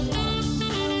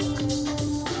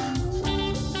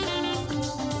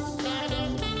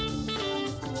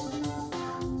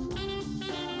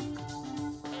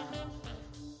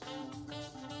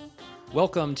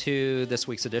Welcome to this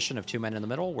week's edition of Two Men in the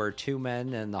Middle, where two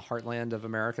men in the heartland of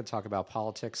America talk about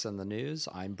politics and the news.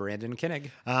 I'm Brandon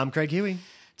Kinnig. I'm Craig Huey.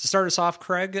 To start us off,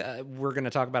 Craig, we're going to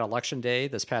talk about Election Day.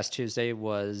 This past Tuesday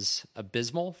was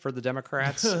abysmal for the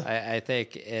Democrats. I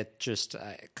think it just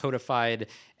codified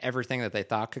everything that they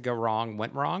thought could go wrong,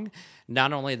 went wrong.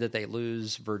 Not only did they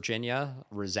lose Virginia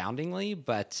resoundingly,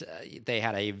 but they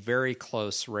had a very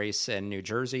close race in New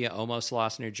Jersey, almost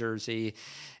lost New Jersey.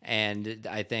 And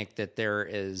I think that there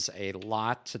is a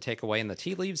lot to take away in the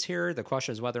tea leaves here. The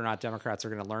question is whether or not Democrats are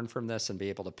going to learn from this and be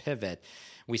able to pivot.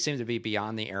 We seem to be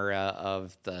beyond the era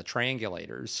of the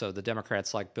triangulators. So the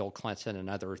Democrats like Bill Clinton and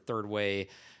other third-way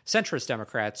centrist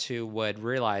Democrats who would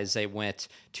realize they went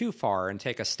too far and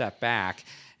take a step back,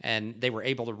 and they were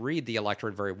able to read the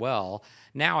electorate very well.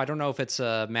 Now, I don't know if it's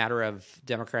a matter of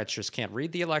Democrats just can't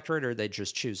read the electorate or they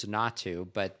just choose not to,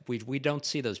 but we don't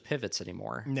see those pivots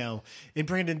anymore. No. And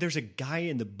Brandon, there's a guy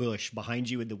in the bush behind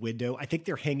you in the window. I think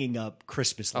they're hanging up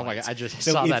Christmas lights. Oh my God, I just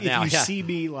saw that now. If you see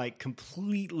me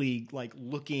completely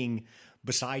looking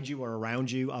beside you or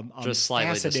around you, I'm just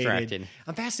slightly distracting.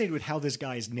 I'm fascinated with how this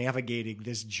guy is navigating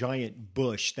this giant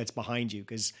bush that's behind you,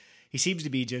 because he seems to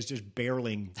be just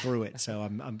barreling through it. So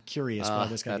I'm curious why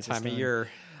this guy that gets time this of done.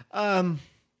 year.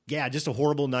 Yeah, just a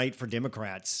horrible night for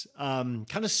Democrats. Kind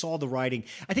of saw the writing.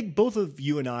 I think both of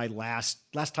you and I last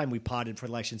time we potted for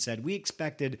election said we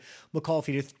expected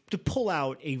McAuliffe to pull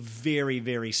out a very,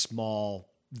 very small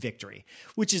victory,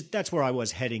 that's where I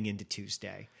was heading into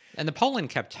Tuesday. And the polling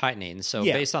kept tightening. So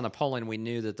Yeah. based on the polling, we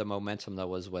knew that the momentum, though,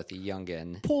 was with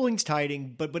Youngkin. Polling's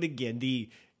tightening, but again,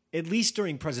 at least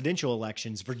during presidential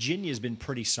elections, Virginia's been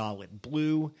pretty solid.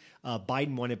 Blue,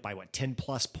 Biden won it by 10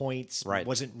 plus points. Right. It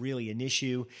wasn't really an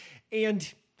issue. And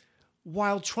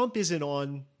while Trump isn't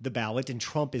on the ballot and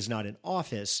Trump is not in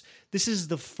office, this is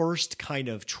the first kind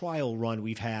of trial run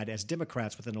we've had as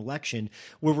Democrats with an election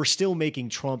where we're still making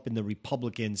Trump and the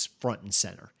Republicans front and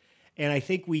center. And I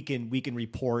think we can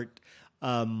report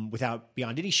beyond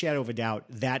any shadow of a doubt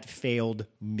that failed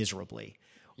miserably.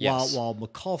 Yes. While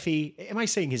McAuliffe, am I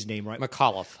saying his name right?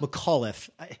 McAuliffe.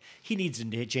 He needs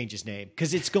to change his name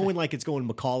because it's going like it's going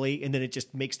Macaulay, and then it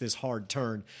just makes this hard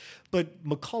turn. But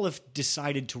McAuliffe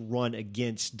decided to run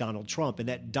against Donald Trump, and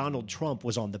that Donald Trump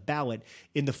was on the ballot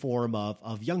in the form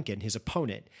of Youngkin, his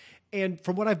opponent. And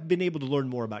from what I've been able to learn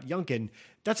more about Youngkin,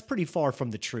 that's pretty far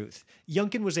from the truth.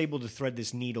 Youngkin was able to thread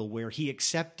this needle where he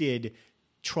accepted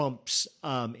Trump's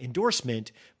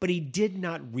endorsement, but he did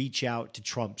not reach out to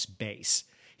Trump's base.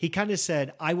 He kind of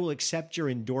said, I will accept your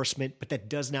endorsement, but that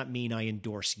does not mean I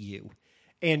endorse you.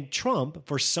 And Trump,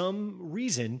 for some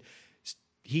reason,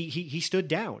 he stood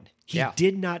down. He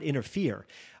did not interfere.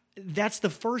 That's the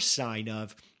first sign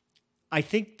of, I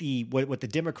think what the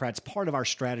Democrats, part of our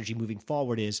strategy moving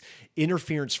forward is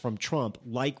interference from Trump,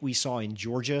 like we saw in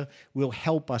Georgia, will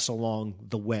help us along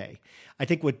the way. I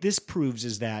think what this proves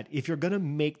is that if you're going to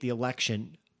make the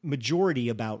election majority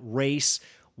about race,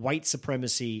 white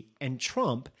supremacy, and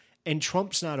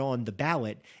Trump's not on the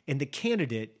ballot, and the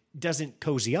candidate doesn't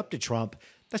cozy up to Trump,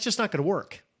 that's just not going to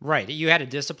work. Right. You had a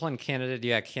disciplined candidate.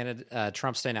 You had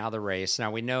Trump staying out of the race. Now,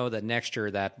 we know that next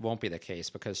year that won't be the case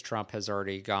because Trump has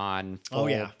already gone full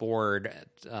board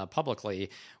publicly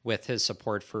with his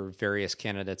support for various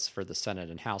candidates for the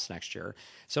Senate and House next year.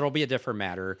 So it'll be a different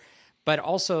matter. But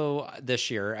also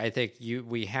this year, I think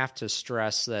we have to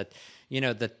stress that,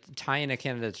 the tie-in a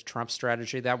candidate to Trump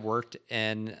strategy that worked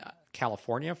in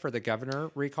California for the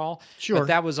governor recall. Sure. But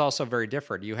that was also very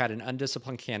different. You had an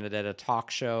undisciplined candidate, a talk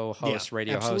show host,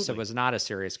 radio host that was not a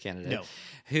serious candidate,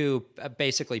 who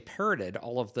basically parroted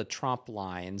all of the Trump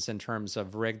lines in terms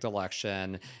of rigged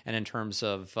election and in terms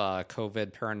of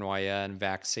COVID paranoia and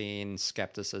vaccine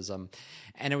skepticism.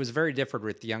 And it was very different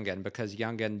with Youngkin because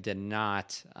Youngkin did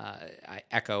not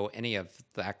echo any of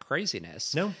that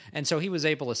craziness. No. And so he was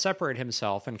able to separate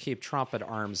himself and keep Trump at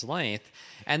arm's length.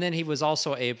 And then he was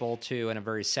also able to, in a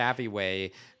very savvy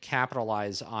way,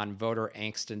 capitalize on voter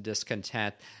angst and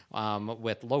discontent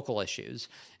with local issues.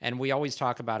 And we always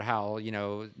talk about how,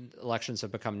 elections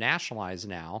have become nationalized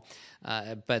now.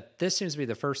 But this seems to be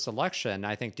the first election,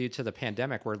 I think, due to the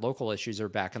pandemic, where local issues are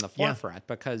back in the forefront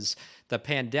because the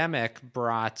pandemic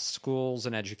brought schools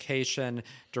and education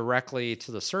directly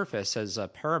to the surface as a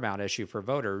paramount issue for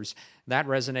voters. That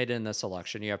resonated in this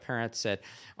election. You have parents that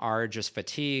are just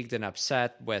fatigued and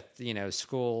upset with,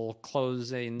 school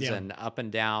closings and up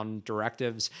and down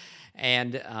directives.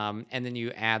 And then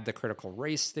you add the critical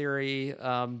race theory,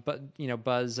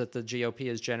 buzz that the GOP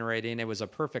is generating. It was a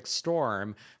perfect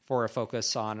storm for a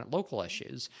focus on local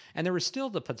issues. And there was still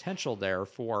the potential there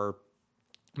for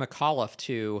McAuliffe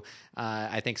to,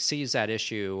 I think, seize that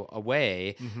issue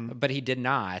away, but he did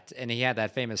not. And he had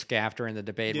that famous gaffe during the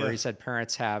debate where he said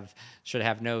parents should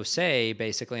have no say,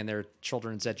 basically, in their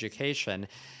children's education.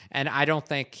 And I don't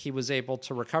think he was able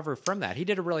to recover from that. He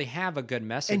didn't really have a good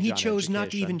message. And he on chose education.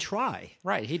 not to even try.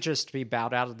 Right. He just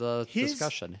bowed out of the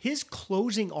discussion. His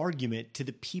closing argument to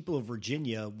the people of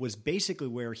Virginia was basically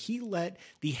where he let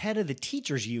the head of the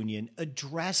teachers union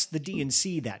address the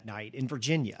DNC that night in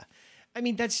Virginia. I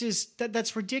mean,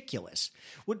 that's ridiculous.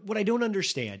 What I don't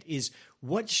understand is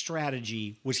what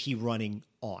strategy was he running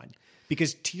on?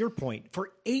 Because to your point,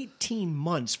 for 18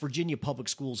 months, Virginia public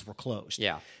schools were closed.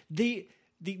 Yeah.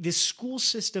 The school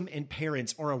system and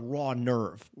parents are a raw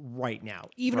nerve right now.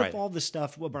 Even if all the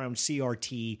stuff around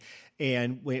CRT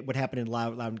and what happened in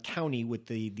Loudoun County with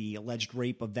the alleged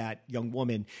rape of that young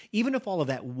woman, even if all of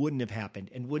that wouldn't have happened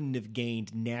and wouldn't have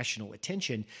gained national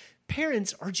attention,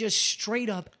 parents are just straight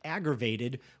up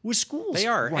aggravated with schools. They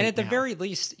are. Right and at the now. very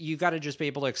least, you got to just be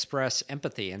able to express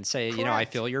empathy and say, you know, I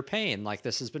feel your pain. Like,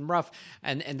 this has been rough.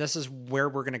 And this is where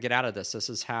we're going to get out of this. This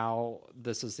is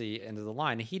the end of the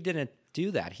line. He didn't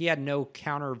do that. He had no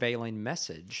countervailing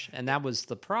message. And that was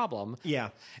the problem. Yeah.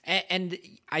 And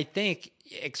I think,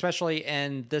 especially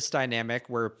in this dynamic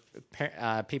where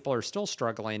people are still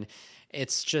struggling,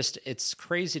 it's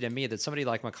crazy to me that somebody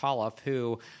like McAuliffe,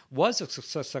 who was a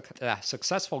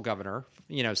successful governor,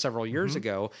 several years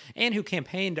ago, and who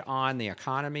campaigned on the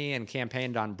economy and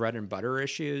campaigned on bread and butter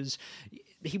issues,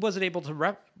 he wasn't able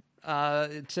to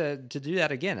do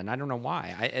that again. And I don't know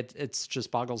why. It's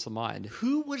just boggles the mind.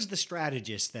 Who was the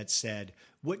strategist that said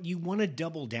what you want to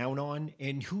double down on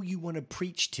and who you want to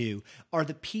preach to are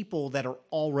the people that are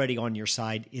already on your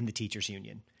side in the teachers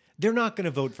union? They're not going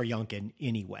to vote for Youngkin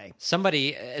anyway.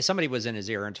 Somebody was in his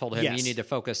ear and told him, Yes. You need to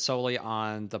focus solely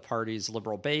on the party's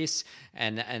liberal base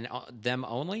and them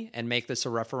only, and make this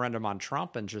a referendum on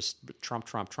Trump and just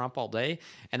Trump all day.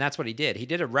 And that's what he did. He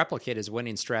didn't replicate his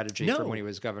winning strategy from when he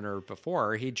was governor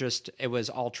before. It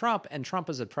was all Trump, and Trump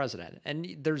is the president.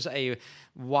 And there's a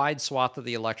wide swath of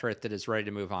the electorate that is ready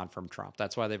to move on from Trump.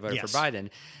 That's why they voted for Biden.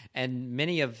 And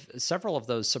several of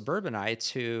those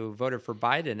suburbanites who voted for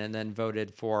Biden and then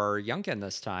voted for Youngkin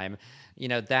this time,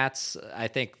 that's, I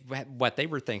think, what they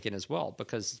were thinking as well,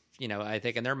 because, I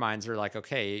think in their minds they're like,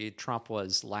 okay, Trump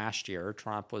was last year,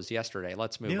 Trump was yesterday,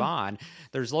 let's move on.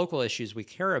 There's local issues we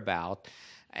care about.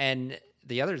 And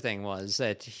the other thing was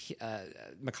that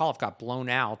McAuliffe got blown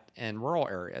out in rural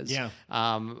areas.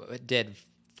 Did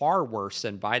far worse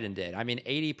than Biden did. I mean,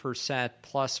 80%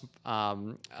 plus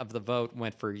of the vote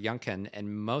went for Youngkin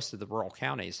in most of the rural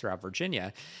counties throughout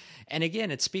Virginia. And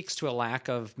again, it speaks to a lack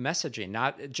of messaging,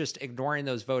 not just ignoring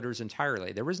those voters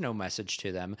entirely. There was no message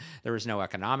to them. There was no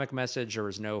economic message. There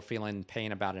was no feeling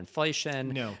pain about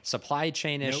inflation, supply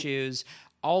chain issues.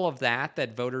 All of that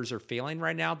voters are feeling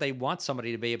right now, they want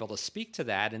somebody to be able to speak to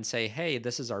that and say, hey,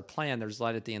 this is our plan. There's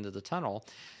light at the end of the tunnel.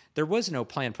 There was no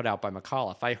plan put out by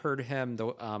McAuliffe. I heard him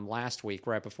last week,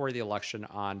 right before the election,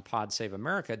 on Pod Save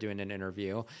America doing an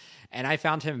interview, and I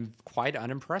found him quite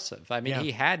unimpressive. I mean,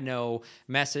 he had no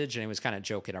message, and he was kind of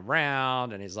joking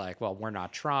around, and he's like, well, we're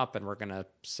not Trump, and we're going to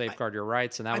safeguard your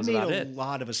rights, and that was about it. I made a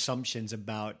lot of assumptions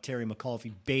about Terry McAuliffe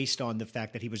based on the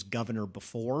fact that he was governor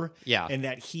before, and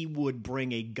that he would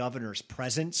bring a governor's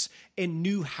presence and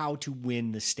knew how to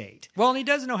win the state. Well, and he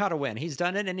does know how to win. He's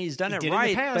done it, and he's done it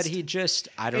right, but he just,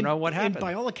 I don't know what happened. And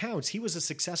by all accounts, he was a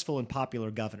successful and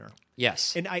popular governor.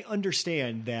 Yes. And I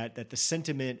understand that the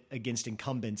sentiment against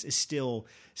incumbents is still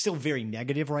very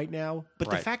negative right now. But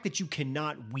the fact that you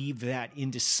cannot weave that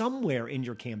into somewhere in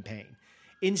your campaign,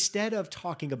 instead of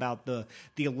talking about the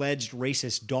alleged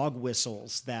racist dog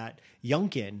whistles that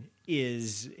Youngkin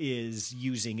is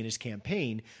using in his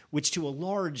campaign, which to a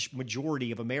large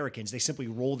majority of Americans, they simply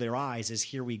roll their eyes as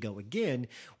here we go again.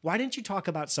 Why didn't you talk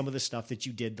about some of the stuff that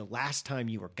you did the last time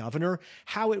you were governor,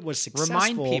 how it was successful?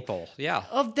 Remind people,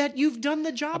 of that you've done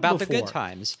the job about before. the good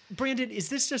times. Brandon, is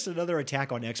this just another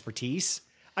attack on expertise?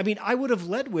 I mean, I would have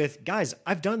led with, guys,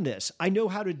 I've done this. I know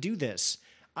how to do this.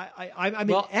 I'm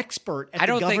an expert at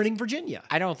governing Virginia.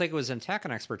 I don't think it was an attack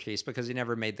on expertise because he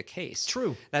never made the case.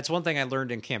 True. That's one thing I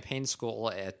learned in campaign school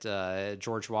at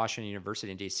George Washington University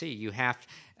in D.C. You have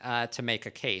to make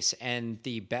a case. And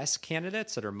the best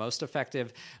candidates that are most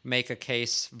effective make a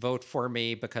case, vote for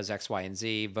me because X, Y, and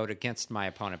Z, vote against my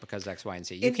opponent because X, Y, and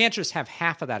Z. You can't just have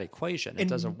half of that equation. It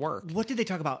doesn't work. What did they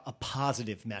talk about? A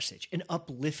positive message, an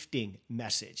uplifting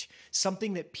message,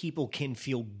 something that people can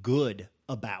feel good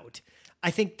about. I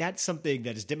think that's something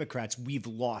that as Democrats we've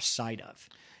lost sight of.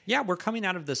 Yeah, we're coming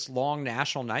out of this long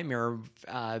national nightmare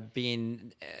of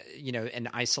being, in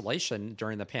isolation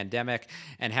during the pandemic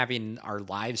and having our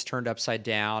lives turned upside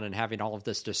down and having all of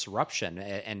this disruption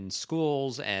in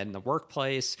schools and the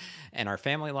workplace and our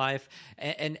family life.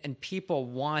 And people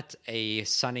want a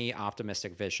sunny,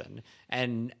 optimistic vision.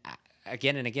 And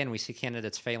again and again, we see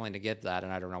candidates failing to give that,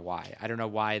 and I don't know why. I don't know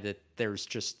why that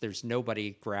there's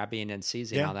nobody grabbing and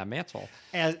seizing on that mantle.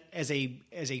 As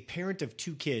a parent of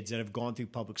 2 kids that have gone through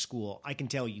public school, I can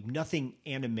tell you nothing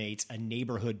animates a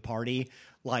neighborhood party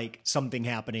like something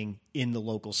happening in the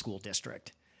local school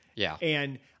district. Yeah.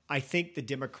 And I think the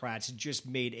Democrats just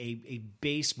made a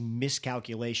base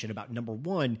miscalculation about, number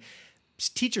one,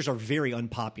 teachers are very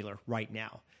unpopular right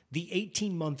now. The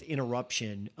 18-month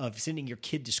interruption of sending your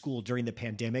kid to school during the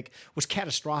pandemic was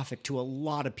catastrophic to a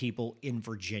lot of people in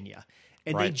Virginia.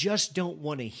 And they just don't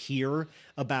want to hear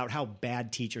about how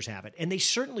bad teachers have it. And they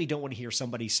certainly don't want to hear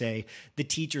somebody say the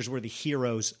teachers were the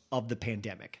heroes of the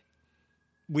pandemic,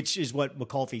 which is what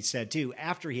McAuliffe said, too,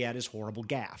 after he had his horrible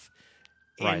gaffe.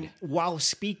 And while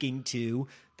speaking to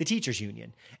the teachers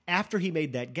union, after he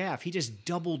made that gaffe, he just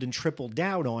doubled and tripled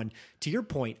down on, to your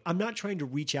point, I'm not trying to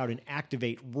reach out and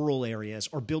activate rural areas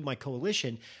or build my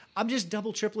coalition. I'm just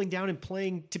double tripling down and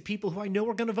playing to people who I know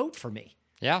are going to vote for me.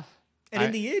 Yeah. And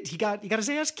in the end, he got his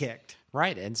ass kicked.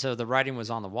 Right. And so the writing was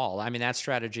on the wall. I mean, that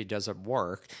strategy doesn't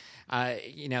work.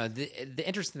 The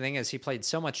interesting thing is he played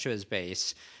so much to his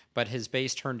base, but his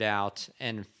base turned out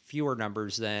in fewer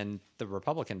numbers than the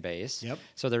Republican base. Yep.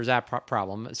 So there's that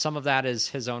problem. Some of that is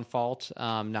his own fault,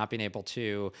 not being able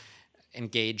to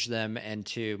engage them and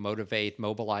to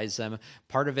mobilize them.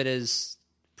 Part of it is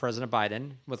President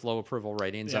Biden with low approval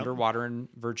ratings, underwater in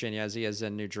Virginia as he is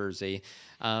in New Jersey.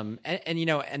 And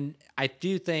I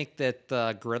do think that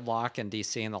the gridlock in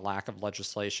D.C. and the lack of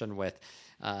legislation with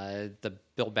the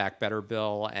Build Back Better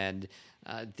bill and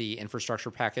the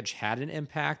infrastructure package had an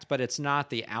impact, but it's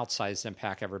not the outsized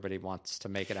impact everybody wants to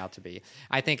make it out to be.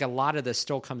 I think a lot of this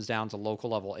still comes down to local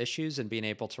level issues and being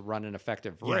able to run an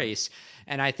effective race.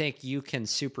 And I think you can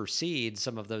supersede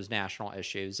some of those national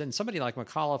issues. And somebody like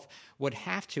McAuliffe would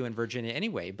have to in Virginia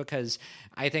anyway, because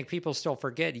I think people still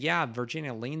forget,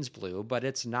 Virginia leans blue, but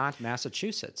it's not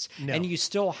Massachusetts. No. And you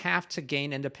still have to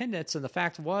gain independence. And the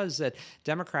fact was that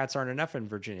Democrats aren't enough in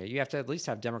Virginia. You have to at least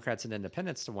have Democrats and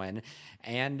independents to win.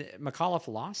 And McAuliffe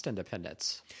lost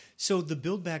independence. So the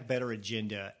Build Back Better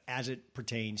agenda, as it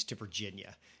pertains to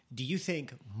Virginia, do you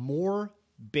think more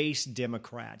base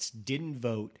Democrats didn't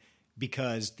vote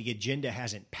because the agenda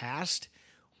hasn't passed,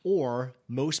 or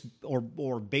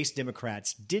base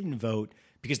Democrats didn't vote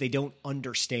because they don't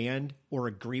understand or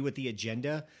agree with the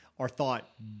agenda, or thought,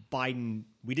 Biden,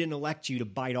 we didn't elect you to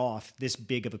bite off this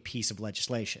big of a piece of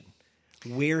legislation?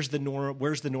 Where's the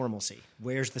normalcy?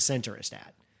 Where's the centrist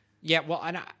at? Yeah, well,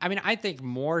 I think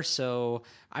more so.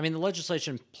 I mean, the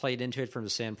legislation played into it from the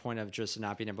standpoint of just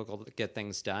not being able to get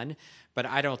things done, but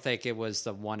I don't think it was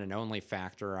the one and only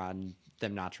factor on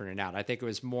them not turning out. I think it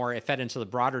was more, it fed into the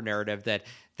broader narrative that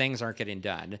things aren't getting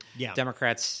done. Yeah.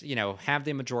 Democrats, have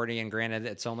the majority, and granted,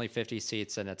 it's only 50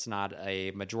 seats and it's not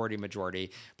a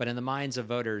majority, but in the minds of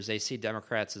voters, they see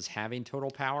Democrats as having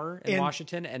total power in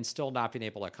Washington and still not being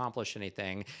able to accomplish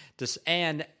anything.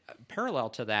 And parallel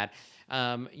to that,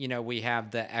 we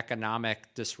have the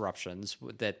economic disruptions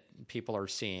that people are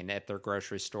seeing at their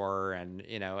grocery store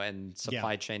and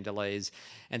supply chain delays.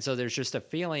 And so there's just a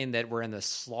feeling that we're in this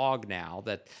slog now,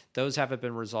 that those haven't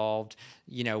been resolved.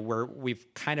 We've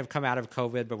kind of come out of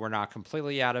COVID, but we're not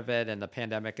completely out of it. And the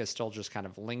pandemic is still just kind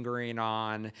of lingering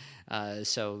on.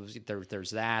 So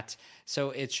there's that.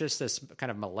 So it's just this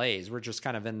kind of malaise. We're just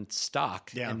kind of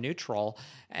stuck and neutral.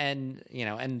 And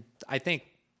I think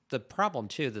the problem,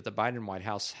 too, that the Biden White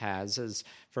House has is,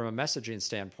 from a messaging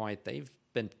standpoint, they've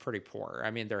been pretty poor.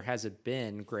 I mean, there hasn't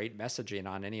been great messaging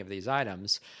on any of these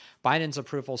items. Biden's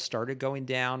approval started going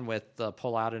down with the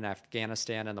pullout in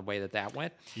Afghanistan and the way that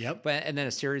went. Yep. And then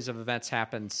a series of events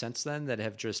happened since then that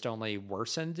have just only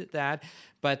worsened that.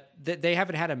 But they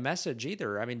haven't had a message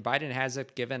either. I mean, Biden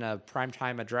hasn't given a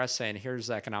primetime address saying, here's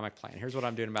the economic plan. Here's what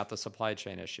I'm doing about the supply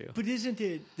chain issue. But isn't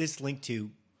it this linked to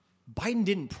Biden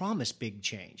didn't promise big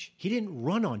change. He didn't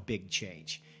run on big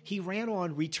change. He ran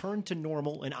on return to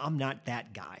normal, and I'm not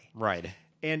that guy. Right.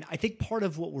 And I think part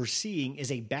of what we're seeing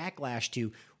is a backlash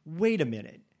to, wait a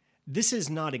minute, this is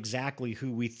not exactly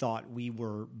who we thought we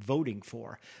were voting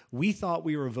for. We thought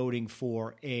we were voting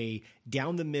for a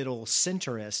down-the-middle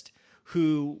centrist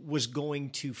who was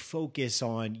going to focus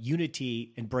on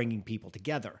unity and bringing people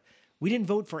together. We didn't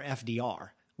vote for FDR.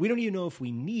 We don't even know if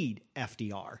we need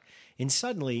FDR. And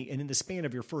suddenly, and in the span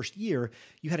of your first year,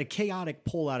 you had a chaotic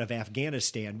pullout of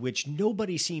Afghanistan, which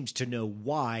nobody seems to know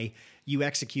why you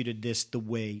executed this the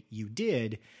way you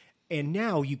did. And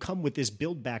now you come with this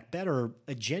Build Back Better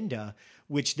agenda,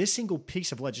 which this single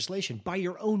piece of legislation, by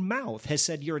your own mouth, has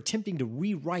said you're attempting to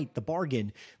rewrite the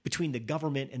bargain between the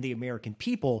government and the American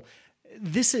people.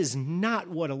 This is not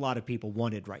what a lot of people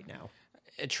wanted right now.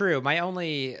 True. My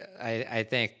only, I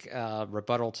think,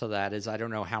 rebuttal to that is I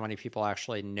don't know how many people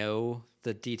actually know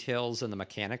the details and the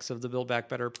mechanics of the Build Back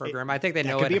Better program. I think they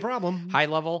know could it be a problem. High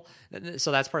level,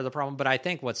 so that's part of the problem. But I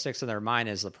think what sticks in their mind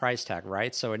is the price tag,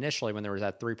 right? So initially, when there was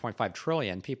that $3.5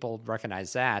 trillion, people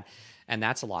recognized that, and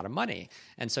that's a lot of money.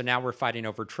 And so now we're fighting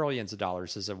over trillions of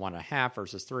dollars. Is it 1.5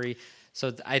 versus 3?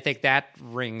 So I think that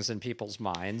rings in people's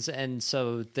minds, and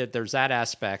so there's that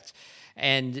aspect.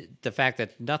 And the fact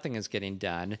that nothing is getting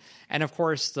done. And of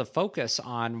course, the focus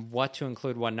on what to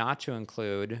include, what not to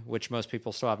include, which most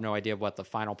people still have no idea what the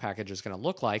final package is going to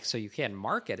look like, so you can't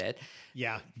market it.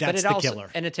 Yeah, that's the killer.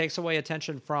 And it takes away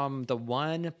attention from the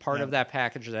one part of that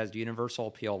package that has universal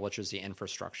appeal, which is the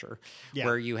infrastructure,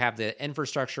 where you have the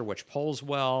infrastructure which polls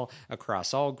well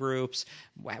across all groups,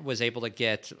 was able to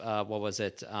get,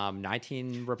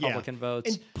 19 Republican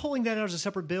votes. And pulling that out as a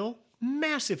separate bill,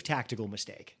 massive tactical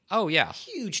mistake. Oh, yeah.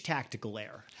 Huge tactical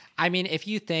error. I mean, if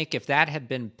that had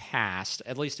been passed,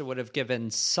 at least it would have given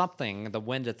something, the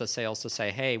wind at the sails, to say,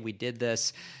 hey, we did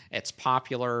this. It's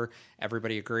popular.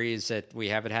 Everybody agrees that we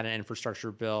haven't had an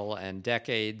infrastructure bill in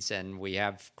decades, and we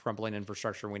have crumbling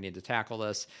infrastructure, and we need to tackle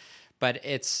this. But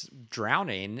it's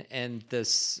drowning in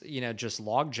this, just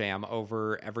logjam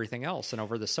over everything else and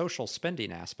over the social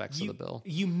spending aspects of the bill.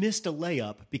 You missed a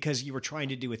layup because you were trying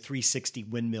to do a 360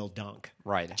 windmill dunk.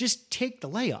 Right. Just take the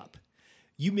layup.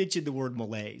 You mentioned the word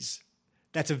malaise.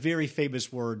 That's a very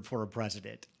famous word for a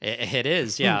president. It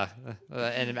is, yeah.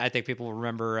 And I think people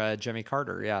remember Jimmy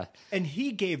Carter, yeah. And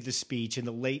he gave the speech in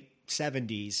the late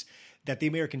 70s that the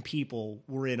American people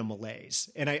were in a malaise.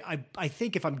 And I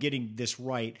think if I'm getting this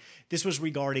right, this was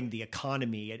regarding the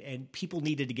economy, and people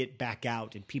needed to get back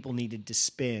out, and people needed to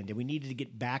spend, and we needed to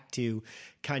get back to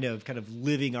kind of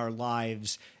living our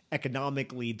lives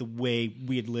economically the way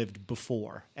we had lived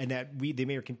before, and that the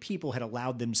American people had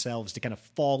allowed themselves to kind of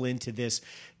fall into this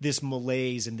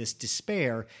malaise and this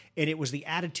despair, and it was the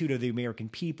attitude of the American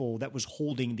people that was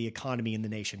holding the economy and the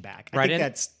nation back. I think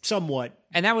that's somewhat,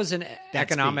 and that was an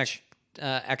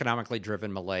economically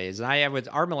driven malaise. And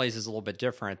our malaise is a little bit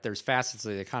different. There's facets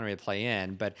of the economy that play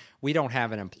in, but we don't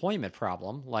have an employment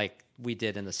problem like we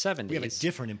did in the 70s. We have a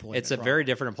different employment It's a very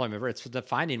different employment. It's the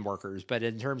finding workers, but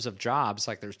in terms of jobs,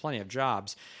 there's plenty of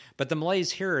jobs. But the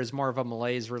malaise here is more of a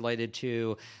malaise related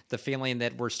to the feeling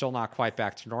that we're still not quite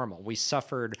back to normal. We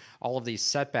suffered all of these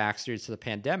setbacks due to the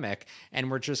pandemic,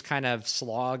 and we're just kind of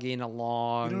slogging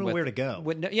along. We don't know where to go.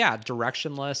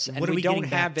 Directionless. And we don't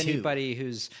have anybody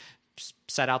who's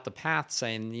set out the path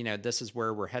saying, this is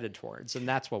where we're headed towards. And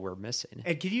that's what we're missing.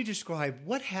 And can you describe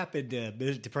what happened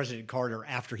to President Carter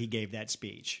after he gave that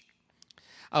speech?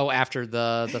 Oh, after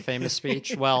the famous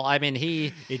speech? Well, I mean,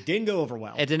 it didn't go over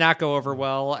well. It did not go over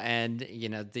well, and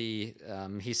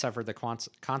he suffered the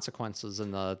consequences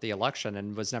in the election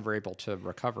and was never able to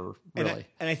recover, really.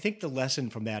 And I think the lesson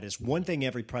from that is one thing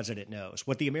every president knows: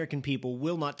 what the American people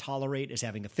will not tolerate is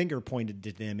having a finger pointed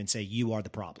to them and say, "You are the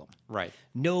problem." Right.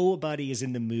 Nobody is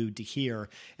in the mood to hear,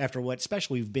 after what,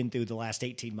 especially we've been through the last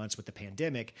 18 months with the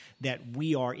pandemic, that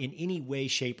we are in any way,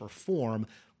 shape, or form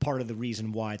part of the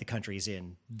reason why the country is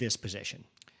in this position.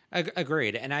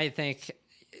 Agreed. And I think,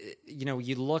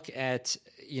 you look at,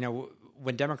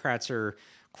 when Democrats are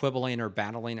quibbling or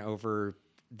battling over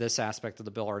this aspect of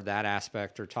the bill or that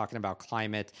aspect, or talking about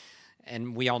climate,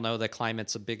 and we all know that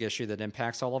climate's a big issue that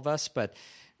impacts all of us, but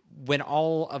when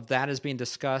all of that is being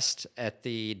discussed at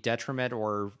the detriment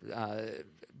or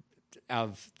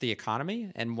of the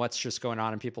economy and what's just going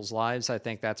on in people's lives, I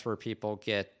think that's where people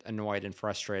get annoyed and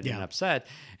frustrated and upset,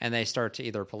 and they start to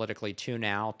either politically tune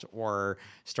out or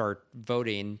start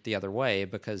voting the other way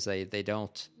because they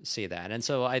don't see that. And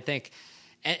so I think,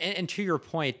 and to your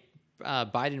point,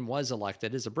 Biden was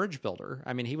elected as a bridge builder.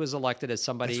 I mean, he was elected as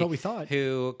somebody That's what we thought.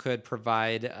 Who could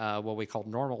provide what we call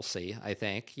normalcy, I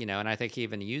think, and I think he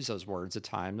even used those words at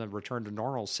times, a return to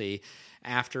normalcy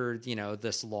after,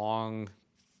 this long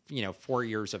 4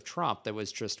 years of Trump that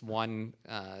was just one,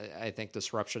 I think,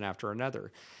 disruption after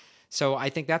another. So I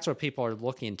think that's what people are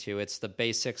looking to. It's the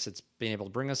basics. It's being able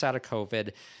to bring us out of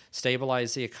COVID,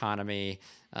 stabilize the economy,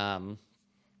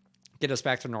 get us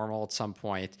back to normal at some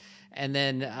point, and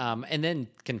then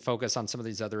can focus on some of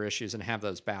these other issues and have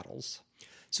those battles.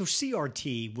 So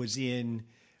CRT was in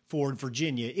for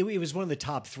Virginia, it was one of the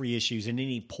top 3 issues in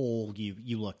any poll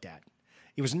you looked at.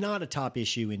 It was not a top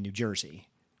issue in New Jersey,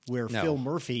 where Phil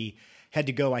Murphy had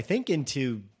to go, I think,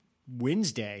 into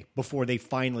Wednesday before they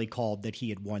finally called that he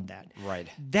had won that. Right.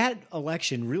 That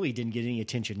election really didn't get any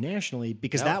attention nationally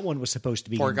because that one was supposed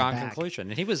to be foregone conclusion.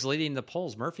 And he was leading the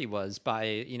polls, Murphy was, by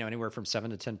anywhere from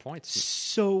 7 to 10 points.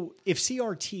 So if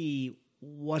CRT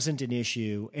wasn't an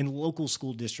issue and local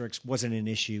school districts wasn't an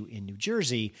issue in New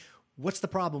Jersey, what's the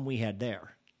problem we had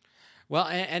there? Well,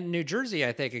 and New Jersey,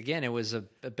 I think, again, it was an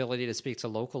ability to speak to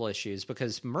local issues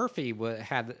because Murphy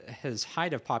had his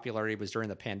height of popularity was during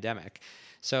the pandemic.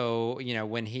 So,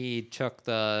 when he took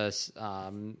the,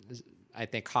 I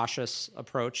think, cautious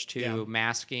approach to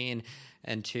masking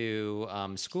and to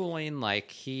schooling,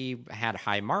 like he had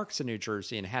high marks in New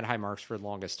Jersey and had high marks for the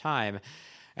longest time.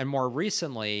 And more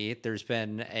recently, there's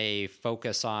been a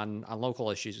focus on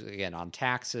local issues, again, on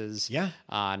taxes,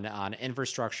 on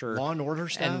infrastructure. Law and order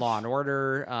stuff. And law and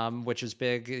order, which is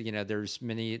big. There's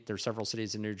several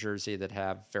cities in New Jersey that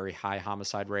have very high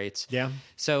homicide rates. Yeah.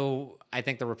 So I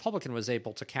think the Republican was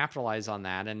able to capitalize on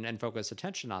that and focus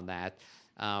attention on that.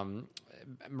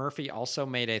 Murphy also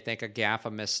made, I think,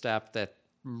 a misstep that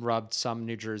rubbed some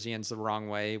New Jerseyans the wrong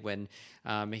way when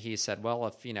he said, well,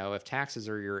 if taxes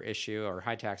are your issue or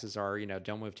high taxes are,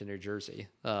 don't move to New Jersey.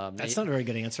 That's not a very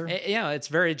good answer. It's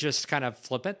very just kind of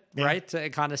flippant,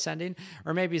 right? Condescending.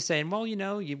 Or maybe saying, well,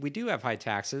 we do have high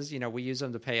taxes. We use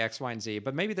them to pay X, Y, and Z.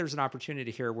 But maybe there's an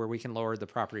opportunity here where we can lower the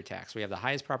property tax. We have the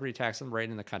highest property tax rate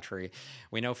in the country.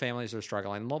 We know families are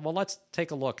struggling. Well, let's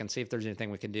take a look and see if there's anything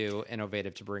we can do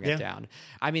innovative to bring it down.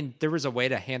 I mean, there was a way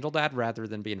to handle that rather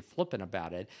than being flippant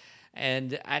about it.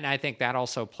 And I think that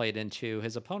also played into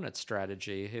his opponent's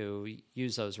strategy, who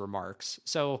used those remarks.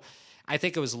 So I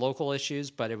think it was local issues,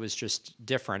 but it was just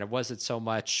different. It wasn't so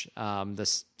much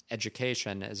this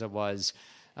education as it was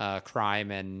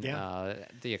crime and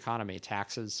the economy,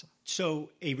 taxes. So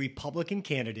a Republican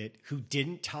candidate who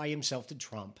didn't tie himself to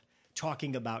Trump,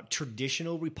 talking about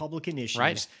traditional Republican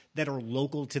issues that are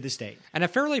local to the state. And a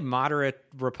fairly moderate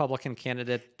Republican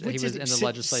candidate. He was in the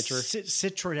legislature.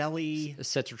 Citarelli,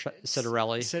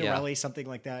 something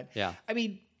like that. Yeah. I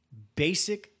mean,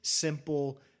 basic,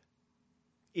 simple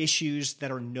issues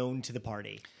that are known to the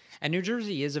party. And New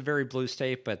Jersey is a very blue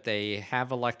state, but they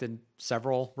have elected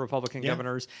several Republican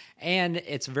governors, and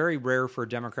it's very rare for a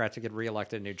Democrat to get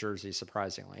reelected in New Jersey,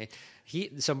 surprisingly.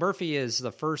 So Murphy is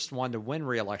the first one to win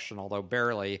reelection, although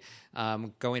barely,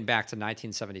 going back to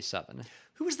 1977.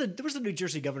 There was the New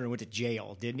Jersey governor who went to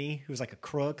jail, didn't he? Who was like a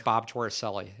crook? Bob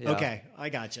Torricelli. Yeah. Okay, I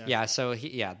gotcha. Yeah, so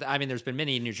I mean, there's been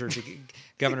many New Jersey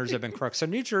governors that have been crooks. So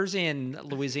New Jersey and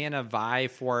Louisiana vie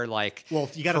for Well,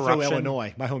 you got to throw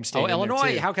Illinois, my home state. Oh,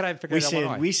 Illinois! How could I forget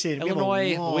Illinois? We have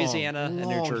Illinois, a long, Louisiana, and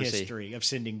New Jersey. History of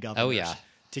sending governors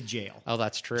to jail. Oh,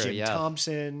 that's true. Jim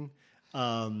Thompson.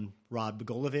 Rod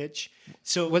Blagojevich.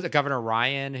 So was it Governor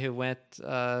Ryan who went?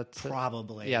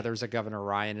 Probably. Yeah, there was a Governor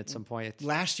Ryan at some point.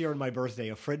 Last year on my birthday,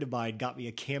 a friend of mine got me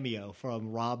a cameo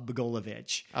from Rod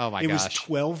Blagojevich. Oh my gosh! It was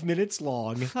 12 minutes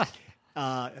long.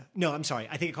 No, I'm sorry.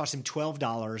 I think it cost him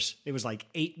 $12. It was like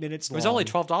 8 minutes long. It was only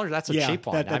 $12. That's a cheap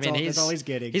one. That's all he's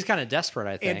getting. He's kind of desperate,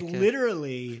 I think. And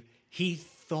literally, he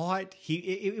thought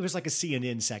it was like a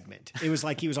CNN segment. It was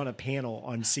like he was on a panel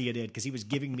on CNN because he was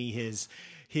giving me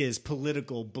his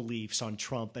political beliefs on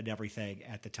Trump and everything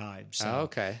at the time. So,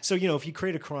 okay. So, if you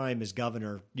create a crime as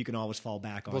governor, you can always fall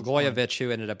back on Blagojevich, who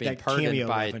ended up being pardoned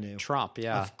by revenue. Trump.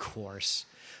 Yeah. Of course.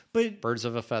 But birds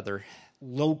of a feather.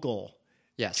 Local.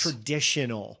 Yes.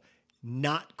 Traditional.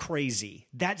 Not crazy.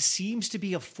 That seems to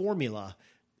be a formula,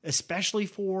 especially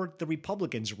for the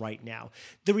Republicans right now.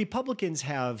 The Republicans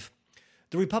have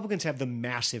the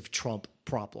massive Trump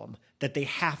problem that they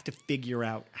have to figure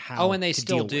out how. Oh, and they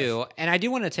still do. With. And I do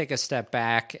want to take a step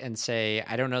back and say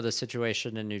I don't know the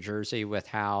situation in New Jersey with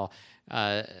how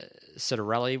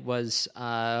Citarelli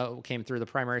came through the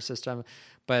primary system,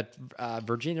 but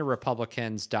Virginia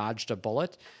Republicans dodged a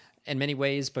bullet in many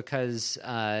ways because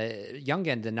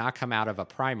Youngkin did not come out of a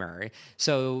primary.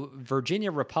 So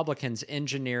Virginia Republicans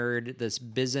engineered this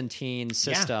Byzantine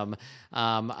system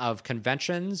of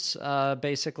conventions,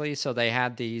 basically. So they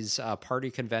had these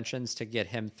party conventions to get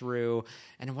him through.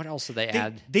 And what else did they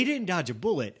add? They didn't dodge a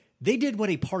bullet. They did what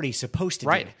a party's supposed to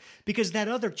do. Because that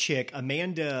other chick,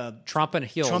 Amanda... Trump and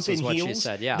Heels is what she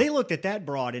said, yeah. They looked at that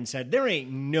broad and said, there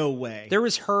ain't no way. There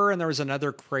was her and there was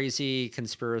another crazy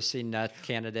conspiracy nut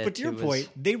candidate. But to your point,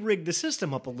 they rigged the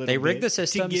system up a little bit. They rigged the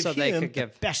system so they could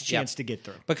give the best chance to get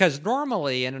through. Because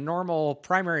normally, in a normal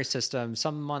primary system,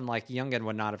 someone like Youngkin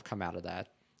would not have come out of that.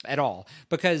 at all,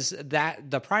 because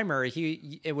the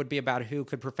primary, it would be about who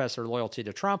could profess their loyalty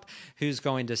to Trump, who's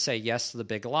going to say yes to the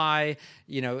big lie.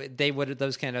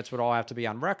 Those candidates would all have to be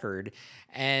on record.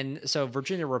 And so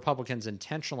Virginia Republicans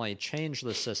intentionally changed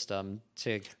the system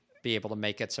to be able to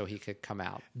make it so he could come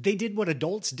out. They did what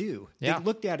adults do. Yeah. They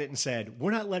looked at it and said, we're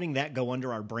not letting that go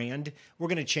under our brand. We're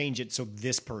going to change it so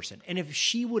this person. And if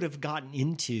she would have gotten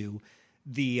into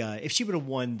if she would have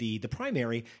won the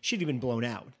primary, she'd have been blown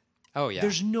out. Oh, yeah.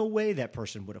 There's no way that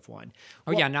person would have won.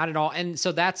 Yeah, not at all. And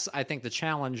so that's, I think, the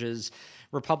challenge is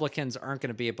Republicans aren't going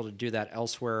to be able to do that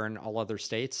elsewhere in all other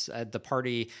states. The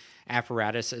party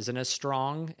apparatus isn't as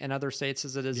strong in other states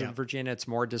as it is in Virginia. It's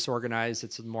more disorganized.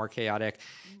 It's more chaotic.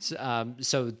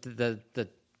 So the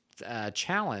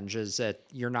challenge is that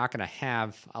you're not going to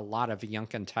have a lot of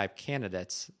Youngkin-type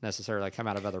candidates necessarily come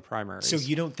out of other primaries. So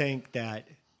you don't think that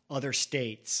other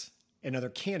states and other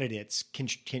candidates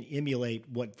can emulate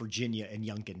what Virginia and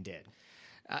Youngkin did?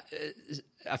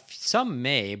 Some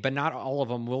may, but not all of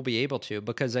them will be able to,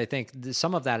 because I think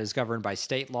some of that is governed by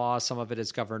state law. Some of it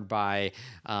is governed by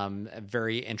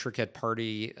very intricate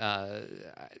party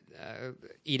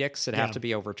edicts that have to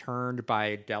be overturned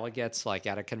by delegates, like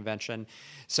at a convention.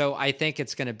 So I think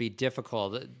it's going to be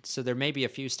difficult. So there may be a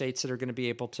few states that are going to be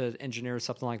able to engineer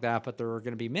something like that, but there are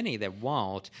going to be many that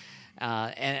won't.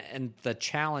 And the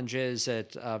challenge is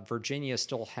that Virginia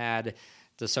still had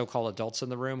the so-called adults in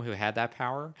the room who had that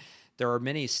power. There are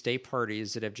many state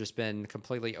parties that have just been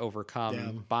completely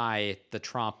overcome by the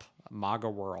Trump MAGA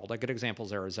world. A good example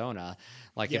is Arizona.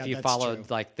 Like if you followed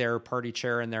like their party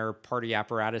chair and their party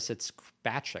apparatus, it's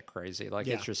batshit crazy. Like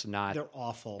it's just not. They're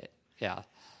awful. Yeah.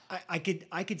 I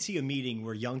could see a meeting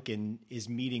where Youngkin is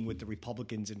meeting with the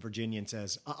Republicans in Virginia and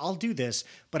says, I'll do this,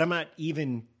 but I'm not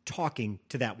even talking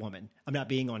to that woman. I'm not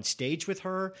being on stage with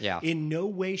her. Yeah. In no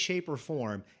way, shape, or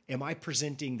form am I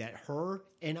presenting that her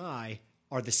and I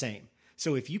are the same.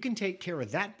 So if you can take care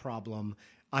of that problem,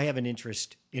 I have an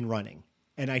interest in running.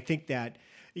 And I think that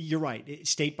you're right,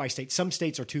 state by state. Some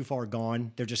states are too far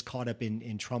gone. They're just caught up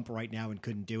in Trump right now and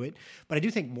couldn't do it. But I do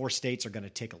think more states are going to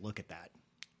take a look at that.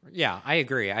 Yeah, I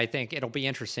agree. I think it'll be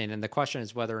interesting. And the question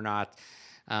is whether or not,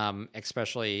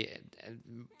 especially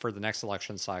for the next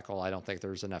election cycle, I don't think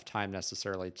there's enough time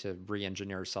necessarily to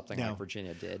re-engineer something like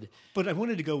Virginia did. But I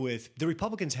wanted to go with the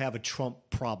Republicans have a Trump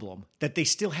problem that they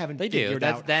still haven't figured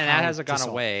out. That hasn't gone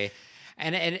away.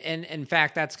 And in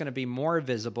fact, that's going to be more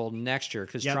visible next year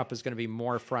because Trump is going to be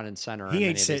more front and center. He in ain't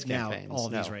many sitting out all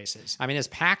these races. I mean, his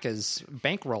PAC is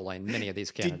bankrolling many of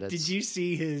these candidates. Did you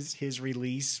see his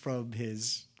release from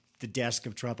the desk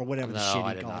of Trump or whatever the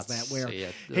shit he calls that? Where,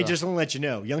 hey, just want to let you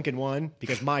know, Youngkin won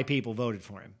because my people voted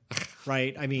for him,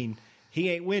 right? I mean,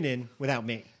 he ain't winning without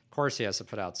me. Of course, he has to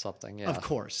put out something. Yeah. Of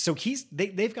course. So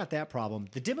they've got that problem.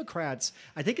 The Democrats,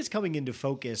 I think, it's coming into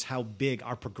focus how big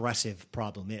our progressive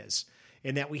problem is,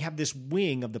 and that we have this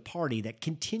wing of the party that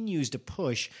continues to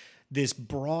push this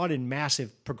broad and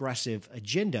massive progressive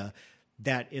agenda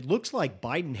that it looks like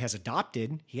Biden has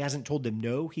adopted. He hasn't told them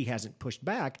no. He hasn't pushed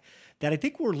back. That I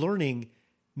think we're learning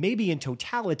maybe in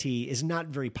totality is not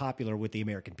very popular with the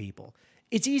American people.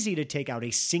 It's easy to take out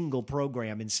a single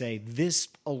program and say this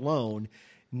alone,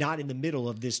 not in the middle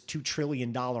of this $2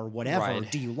 trillion whatever.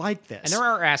 Right. Do you like this? And there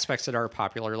are aspects that are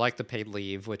popular, like the paid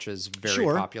leave, which is very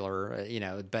popular,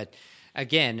 but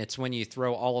again, it's when you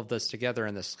throw all of this together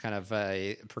in this kind of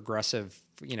a progressive,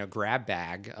 grab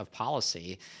bag of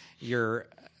policy, you're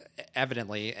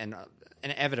evidently and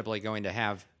inevitably going to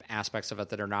have aspects of it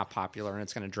that are not popular, and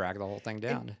it's going to drag the whole thing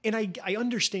down. And I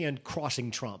understand crossing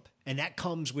Trump, and that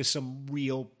comes with some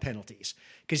real penalties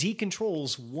because he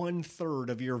controls 1/3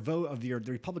 of your vote of the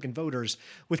Republican voters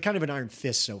with kind of an iron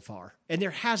fist so far. And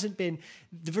there hasn't been.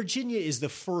 The Virginia is the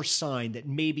first sign that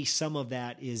maybe some of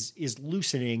that is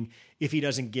loosening if he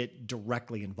doesn't get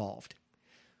directly involved.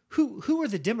 Who are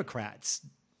the Democrats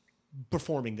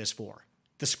performing this for?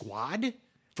 The squad?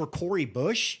 For Cori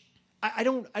Bush? I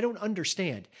don't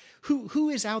understand. Who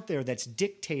is out there that's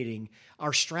dictating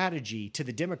our strategy to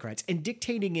the Democrats and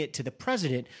dictating it to the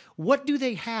president? What do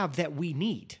they have that we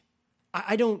need?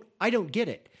 I don't get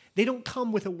it. They don't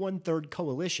come with a 1/3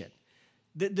 coalition.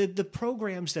 The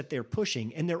programs that they're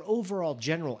pushing and their overall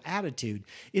general attitude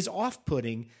is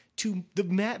off-putting to the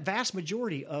vast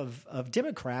majority of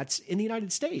Democrats in the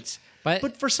United States.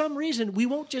 But for some reason, we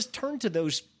won't just turn to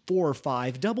those 4 or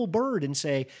 5 double bird and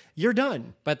say, you're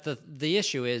done. But the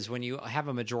issue is when you have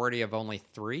a majority of only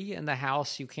 3 in the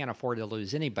House, you can't afford to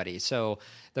lose anybody. So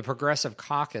the Progressive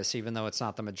Caucus, even though it's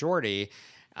not the majority,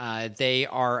 they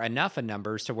are enough in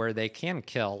numbers to where they can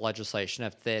kill legislation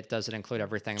if it doesn't include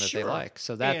everything that they like.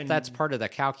 So that's part of the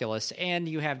calculus. And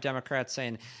you have Democrats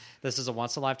saying this is a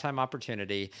once-in-a-lifetime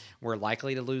opportunity. We're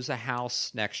likely to lose the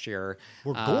House next year.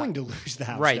 We're going to lose the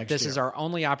House right. next This year. is our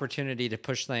only opportunity to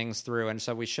push things through, and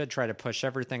so we should try to push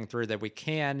everything through that we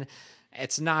can.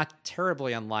 It's not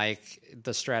terribly unlike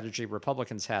the strategy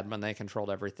Republicans had when they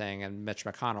controlled everything and Mitch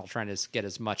McConnell trying to get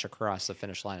as much across the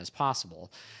finish line as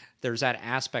possible. There's that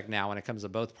aspect now when it comes to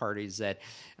both parties that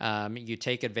you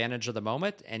take advantage of the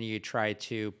moment and you try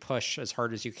to push as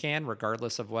hard as you can,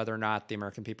 regardless of whether or not the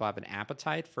American people have an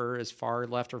appetite for as far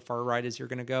left or far right as you're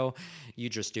going to go. You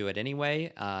just do it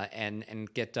anyway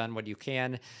and get done what you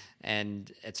can.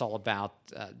 And it's all about,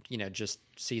 just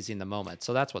seizing the moment.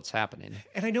 So that's what's happening.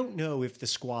 And I don't know if the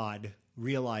squad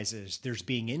realizes there's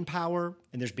being in power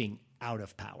and there's being out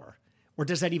of power. Or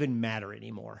does that even matter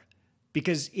anymore?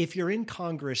 Because if you're in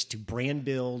Congress to brand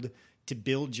build, to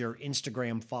build your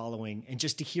Instagram following, and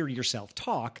just to hear yourself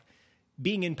talk,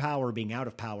 being in power, being out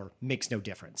of power makes no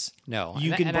difference. No.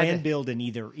 You can brand build in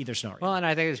either scenario. Well, and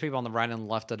I think there's people on the right and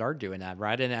the left that are doing that,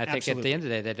 right? And I think at the end of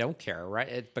the day, they don't care,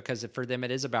 right? Because for them,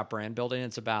 it is about brand building.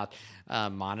 It's about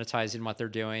monetizing what they're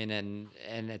doing, and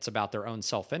it's about their own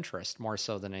self-interest more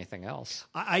so than anything else.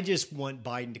 I just want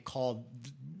Biden to call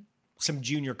some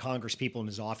junior Congress people in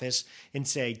his office and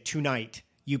say, tonight,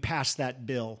 you pass that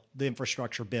bill, the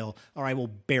infrastructure bill, or I will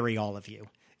bury all of you.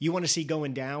 You want to see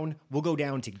going down? We'll go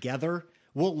down together.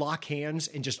 We'll lock hands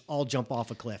and just all jump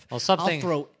off a cliff. Well, I'll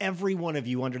throw every one of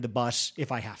you under the bus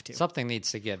if I have to. Something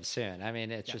needs to give soon. I mean,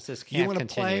 it's just this can't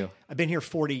continue. Play? I've been here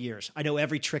 40 years. I know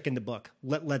every trick in the book.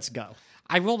 Let's go.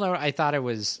 I will note, I thought it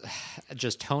was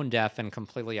just tone deaf and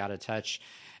completely out of touch.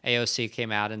 AOC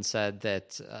came out and said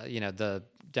that, the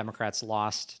Democrats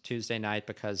lost Tuesday night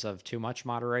because of too much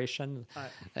moderation,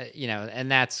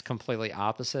 and that's completely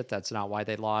opposite. That's not why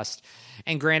they lost.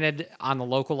 And granted, on the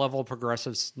local level,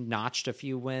 progressives notched a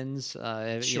few wins,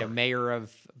 mayor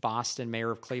of Boston, mayor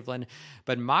of Cleveland,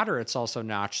 but moderates also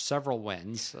notched several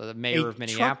wins. The mayor of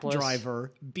Minneapolis. Truck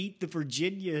driver beat the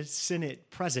Virginia Senate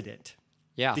president.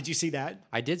 Yeah. Did you see that?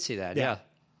 I did see that. Yeah.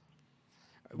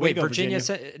 Wait, Virginia,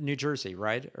 New Jersey,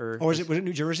 right? Or was it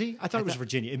New Jersey? I thought it was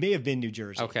Virginia. It may have been New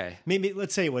Jersey. Okay. Maybe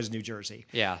let's say it was New Jersey.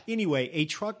 Yeah. Anyway, a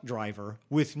truck driver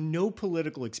with no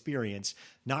political experience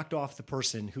knocked off the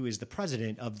person who is the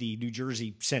president of the New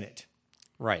Jersey Senate.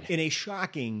 Right. In a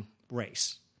shocking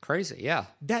race. Crazy, yeah.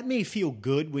 That may feel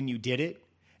good when you did it.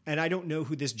 And I don't know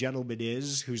who this gentleman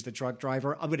is, who's the truck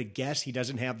driver. I'm going to guess he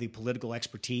doesn't have the political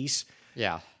expertise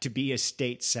to be a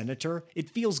state senator. It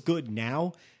feels good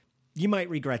now. You might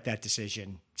regret that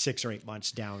decision 6 or 8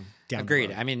 months down. Agreed.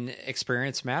 The road. I mean,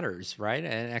 experience matters, right?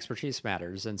 And expertise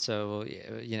matters. And so,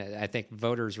 I think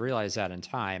voters realize that in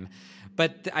time.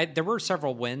 But there were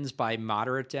several wins by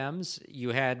moderate Dems.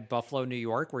 You had Buffalo, New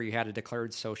York, where you had a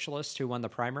declared socialist who won the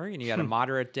primary, and you had a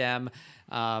moderate Dem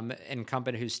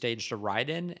incumbent who staged a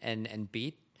write-in and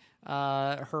beat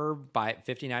her by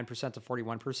 59% to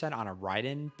 41% on a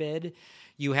write-in bid.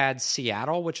 You had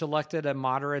Seattle, which elected a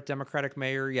moderate Democratic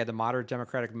mayor. You had the moderate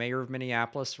Democratic mayor of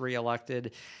Minneapolis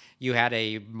reelected. You had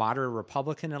a moderate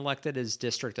Republican elected as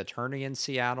district attorney in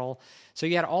Seattle. So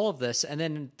you had all of this. And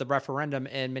then the referendum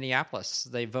in Minneapolis.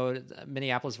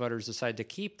 Minneapolis voters decided to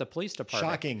keep the police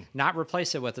department. Shocking. Not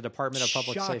replace it with the Department of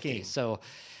Public Safety. So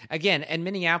again, and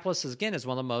Minneapolis is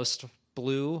one of the most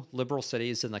blue liberal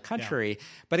cities in the country. Yeah.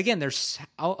 But again, there's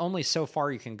only so far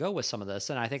you can go with some of this.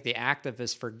 And I think the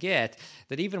activists forget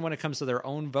that even when it comes to their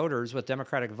own voters with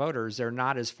Democratic voters, they're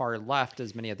not as far left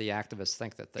as many of the activists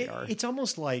think that they are. It's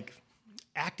almost like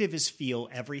activists feel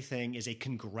everything is a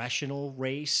congressional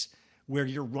race where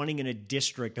you're running in a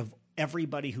district of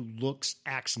everybody who looks,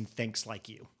 acts, and thinks like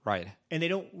you. Right. And they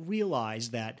don't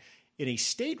realize that in a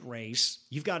state race,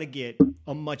 you've got to get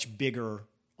a much bigger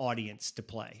audience to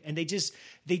play. And they just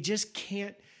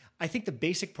can't. I think the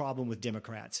basic problem with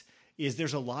Democrats is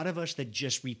there's a lot of us that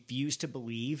just refuse to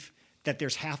believe that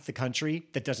there's half the country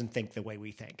that doesn't think the way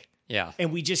we think. Yeah.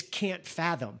 And we just can't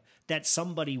fathom that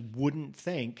somebody wouldn't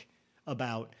think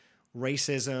about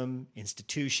racism,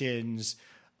 institutions,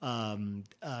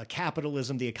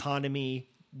 capitalism, the economy,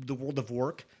 the world of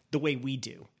work, the way we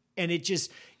do. And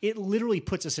it literally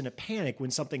puts us in a panic when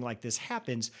something like this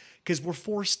happens because we're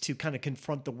forced to kind of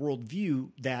confront the worldview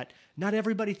that not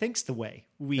everybody thinks the way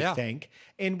we think.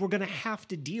 And we're going to have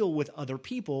to deal with other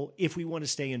people if we want to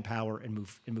stay in power and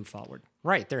move forward.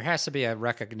 Right. There has to be a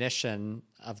recognition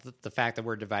of the fact that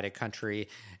we're a divided country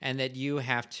and that you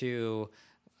have to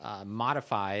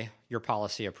modify your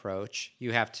policy approach.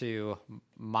 You have to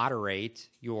moderate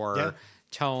your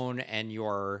tone and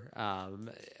your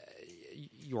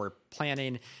your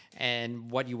planning and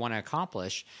what you want to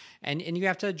accomplish. And you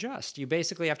have to adjust. You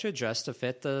basically have to adjust to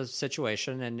fit the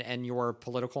situation and your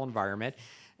political environment.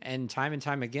 And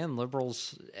time again,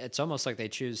 liberals, it's almost like they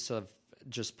choose to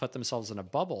just put themselves in a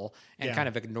bubble and kind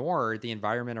of ignore the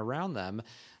environment around them,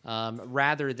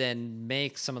 rather than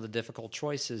make some of the difficult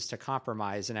choices to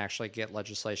compromise and actually get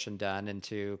legislation done and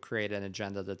to create an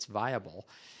agenda that's viable.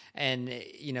 And,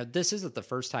 this isn't the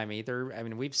first time either. I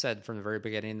mean, we've said from the very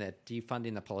beginning that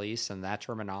defunding the police and that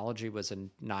terminology was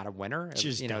not a winner. It's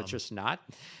just not.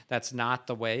 That's not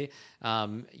the way.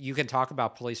 You can talk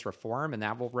about police reform, and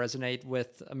that will resonate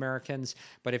with Americans.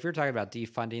 But if you're talking about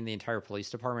defunding the entire police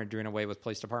department, doing away with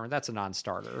police department, that's a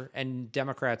non-starter. And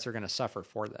Democrats are going to suffer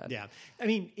for that. Yeah. I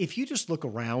mean, if you just look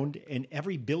around and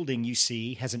every building you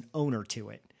see has an owner to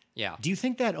it. Yeah. Do you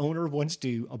think that owner wants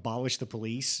to abolish the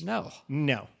police? No.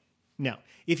 No.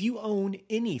 If you own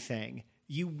anything,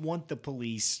 you want the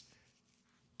police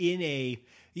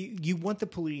you want the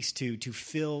police to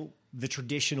fill the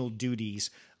traditional duties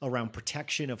around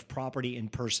protection of property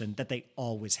and person that they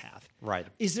always have. Right.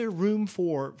 Is there room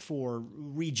for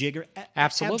rejigger?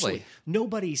 Absolutely.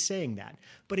 Nobody's saying that.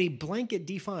 But a blanket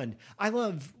defund,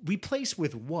 replace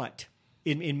with what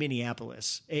in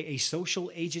Minneapolis? A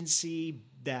social agency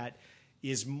that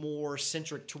is more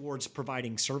centric towards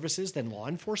providing services than law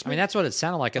enforcement. I mean, that's what it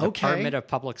sounded like. A Department of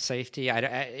Public Safety. I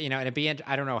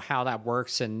don't know how that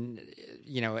works, and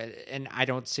I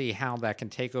don't see how that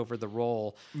can take over the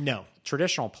role. No.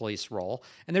 Traditional police role.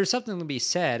 And there's something to be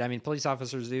said. I mean, police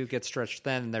officers do get stretched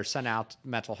thin, and they're sent out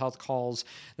mental health calls.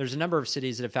 There's a number of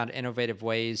cities that have found innovative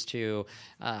ways to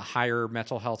hire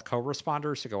mental health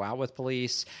co-responders to go out with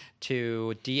police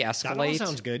to de-escalate. That all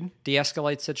sounds good.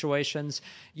 De-escalate situations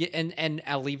and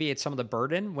alleviate some of the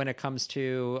burden when it comes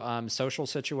to social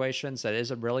situations that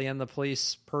isn't really in the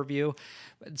police purview.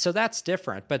 So that's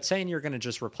different. But saying you're going to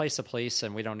just replace the police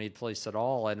and we don't need police at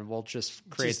all and we'll just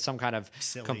create some kind of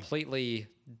completely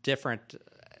different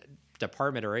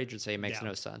department or agency makes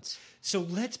no sense. So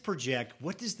let's project,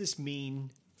 what does this mean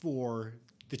for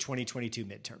the 2022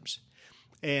 midterms?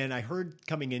 And I heard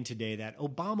coming in today that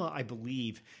Obama, I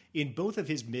believe, in both of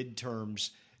his midterms,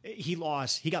 he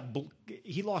lost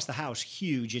the House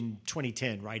huge in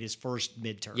 2010, right? His first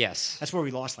midterm. Yes. That's where we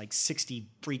lost like 60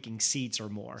 freaking seats or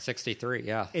more. 63,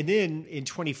 yeah. And then in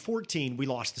 2014, we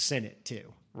lost the Senate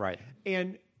too. Right.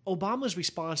 And Obama's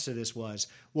response to this was,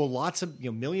 well, lots of,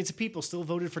 millions of people still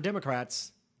voted for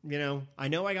Democrats. I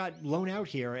know I got loaned out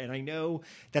here, and I know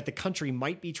that the country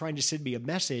might be trying to send me a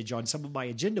message on some of my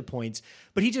agenda points,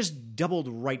 but he just doubled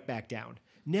right back down.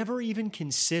 Never even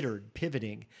considered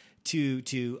pivoting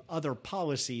to other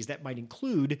policies that might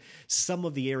include some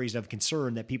of the areas of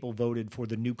concern that people voted for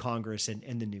the new Congress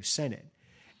and the new Senate.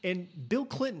 And Bill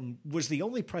Clinton was the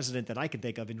only president that I can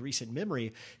think of in recent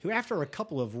memory who, after a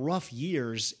couple of rough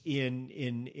years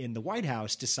in the White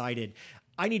House, decided,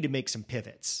 I need to make some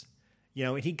pivots.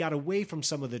 And he got away from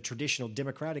some of the traditional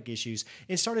Democratic issues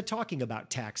and started talking about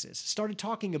taxes, started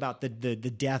talking about the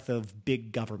death of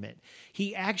big government.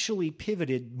 He actually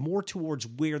pivoted more towards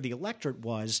where the electorate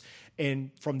was,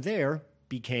 and from there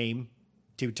became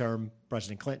two-term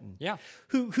President Clinton. Yeah.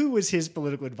 Who was his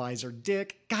political advisor?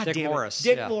 Dick Morris.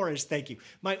 Dick Morris, thank you.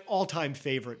 My all-time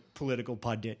favorite political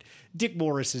pundit. Dick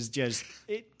Morris is just...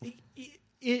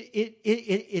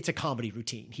 It's a comedy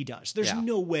routine he does. There's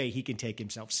no way he can take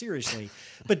himself seriously.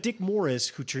 But Dick Morris,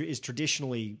 who is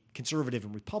traditionally conservative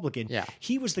and Republican,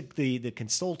 he was the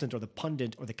consultant or the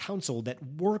pundit or the counsel that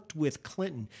worked with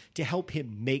Clinton to help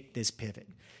him make this pivot.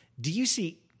 Do you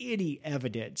see any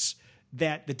evidence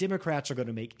that the Democrats are going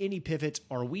to make any pivots,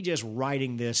 or are we just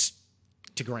riding this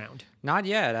to ground? Not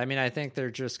yet. I mean, I think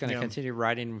they're just going to continue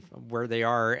riding where they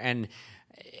are. And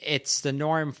it's the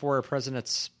norm for a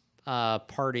president's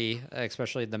party,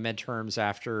 especially the midterms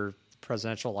after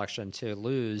presidential election, to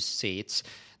lose seats.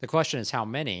 The question is how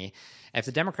many. If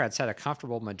the Democrats had a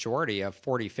comfortable majority of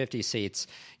 40, 50 seats,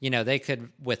 they could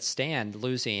withstand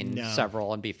losing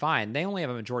several and be fine. They only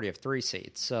have a majority of 3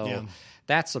 seats. So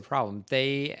that's the problem.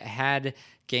 They had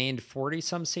gained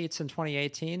 40-some seats in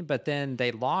 2018, but then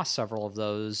they lost several of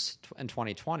those in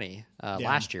 2020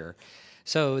 last year.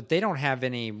 So they don't have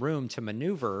any room to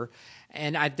maneuver.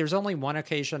 And there's only one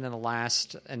occasion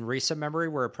in recent memory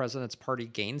where a president's party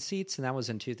gained seats, and that was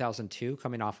in 2002,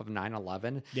 coming off of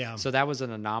 9/11. Yeah. So that was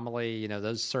an anomaly.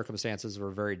 Those circumstances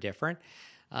were very different.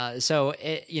 So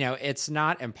it's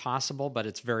not impossible, but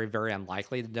it's very, very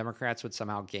unlikely the Democrats would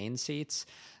somehow gain seats.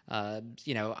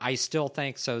 I still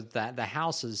think so that the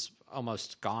House is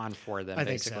almost gone for them. I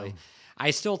basically. think so. I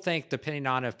still think, depending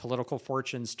on if political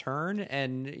fortunes turn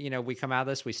and, we come out of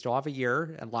this, we still have a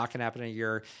year, and a lot can happen in a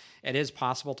year. It is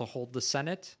possible to hold the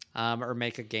Senate or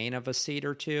make a gain of a seat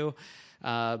or two.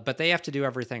 But they have to do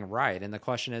everything right. And the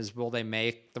question is, will they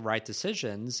make the right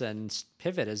decisions and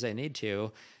pivot as they need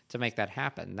to make that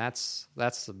happen? That's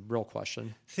the real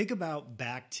question. Think about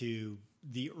back to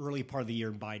the early part of the year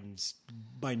in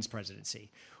Biden's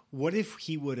presidency. What if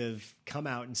he would have come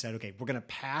out and said, okay, we're going to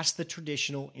pass the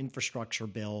traditional infrastructure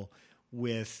bill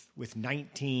with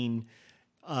 19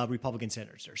 Republican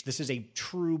senators. This is a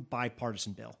true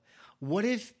bipartisan bill. What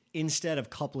if instead of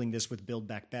coupling this with Build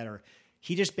Back Better,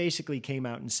 he just basically came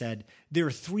out and said, there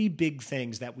are 3 big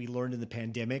things that we learned in the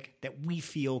pandemic that we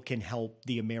feel can help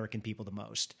the American people the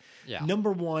most. Yeah.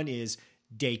 Number 1 is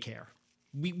daycare.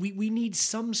 We need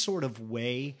some sort of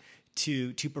way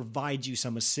to provide you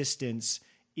some assistance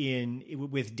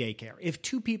with daycare. If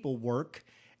 2 people work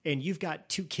and you've got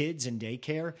 2 kids in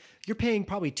daycare, you're paying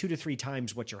probably 2 to 3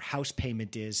 times what your house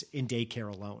payment is in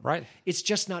daycare alone. Right. It's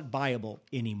just not viable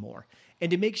anymore. And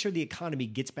to make sure the economy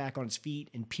gets back on its feet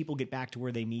and people get back to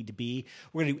where they need to be,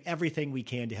 we're going to do everything we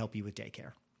can to help you with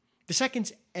daycare. The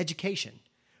second's education.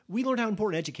 We learned how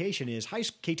important education is. High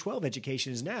K-12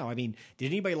 education is now. I mean, did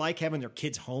anybody like having their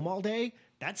kids home all day?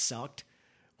 That sucked.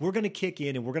 We're going to kick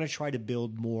in and we're going to try to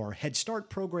build more Head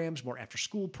Start programs, more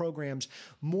after-school programs,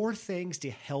 more things to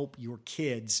help your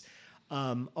kids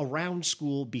around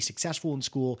school, be successful in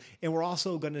school. And we're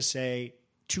also going to say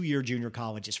 2-year junior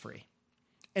college is free.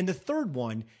 And the third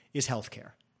one is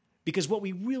healthcare. Because what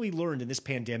we really learned in this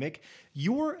pandemic,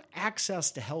 your access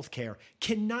to healthcare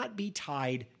cannot be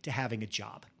tied to having a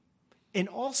job. And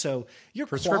also, your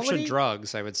prescription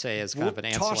drugs, I would say, is kind of an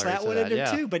ancillary toss that to one that. in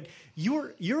there too. But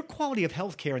your quality of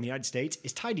healthcare in the United States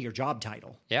is tied to your job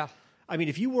title. Yeah. I mean,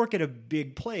 if you work at a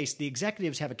big place, the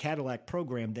executives have a Cadillac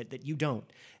program that you don't.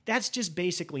 That's just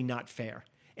basically not fair.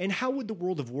 And how would the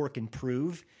world of work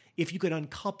improve if you could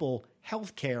uncouple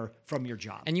healthcare from your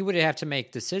job? And you would have to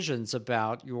make decisions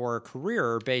about your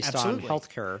career based Absolutely. on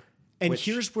healthcare. And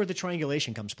here's where the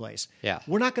triangulation comes place. Yeah.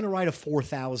 We're not going to write a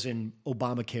 4,000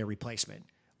 Obamacare replacement.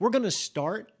 We're going to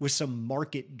start with some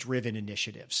market-driven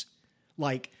initiatives.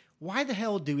 Like, why the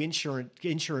hell do insurance,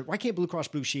 why can't Blue Cross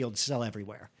Blue Shield sell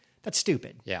everywhere? That's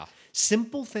stupid. Yeah.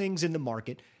 Simple things in the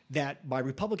market that my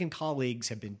Republican colleagues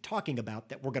have been talking about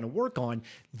that we're going to work on,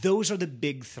 those are the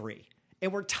big 3.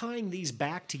 And we're tying these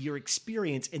back to your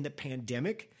experience in the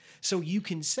pandemic. So you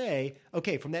can say,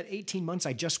 okay, from that 18 months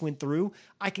I just went through,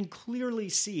 I can clearly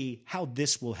see how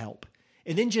this will help.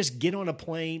 And then just get on a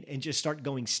plane and just start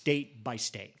going state by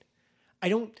state.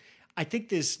 I think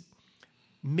this,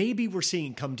 maybe we're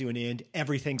seeing come to an end.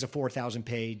 Everything's a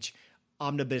 4,000-page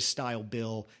omnibus style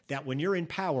bill that when you're in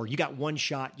power, you got one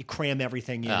shot, you cram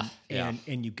everything in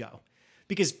and you go.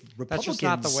 Because Republicans... That's just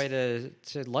not the way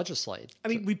to legislate. I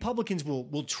mean, Republicans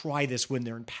will try this when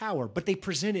they're in power, but they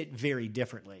present it very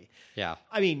differently. Yeah.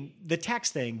 I mean, the tax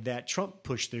thing that Trump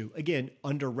pushed through, again,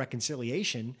 under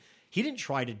reconciliation, he didn't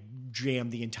try to jam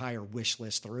the entire wish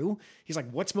list through. He's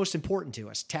like, what's most important to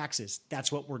us? Taxes.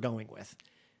 That's what we're going with.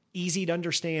 Easy to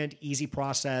understand, easy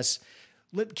process.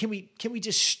 Can we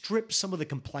just strip some of the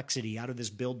complexity out of this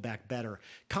Build Back Better?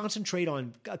 Concentrate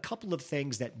on a couple of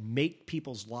things that make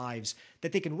people's lives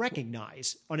that they can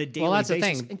recognize on a daily basis, the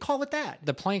thing. And call it that.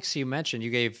 The planks you mentioned,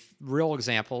 you gave real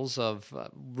examples of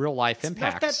real life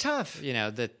impacts. Not that tough.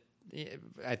 That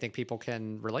I think people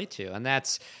can relate to, and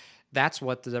that's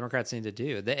what the Democrats need to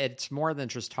do. It's more than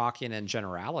just talking in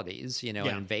generalities,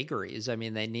 and vagaries. I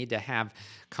mean, they need to have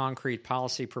concrete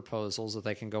policy proposals that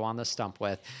they can go on the stump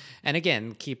with. And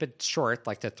again, keep it short,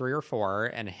 like to 3 or 4,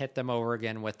 and hit them over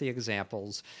again with the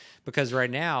examples. Because right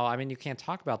now, I mean, you can't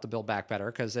talk about the Build Back Better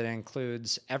because it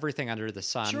includes everything under the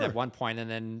sun at one point, and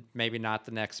then maybe not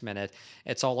the next minute.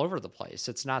 It's all over the place.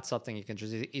 It's not something you can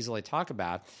just easily talk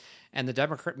about. And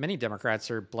many Democrats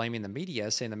are blaming the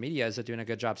media, saying the media isn't doing a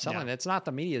good job selling it. It's not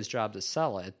the media's job to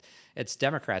sell it. It's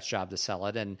Democrats' job to sell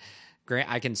it. And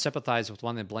I can sympathize with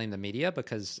one that blame the media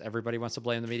because everybody wants to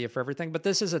blame the media for everything. But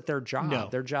this isn't their job. No,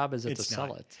 their job isn't to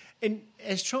sell it. And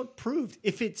as Trump proved,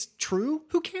 if it's true,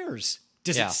 who cares?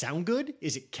 Does it sound good?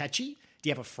 Is it catchy? Do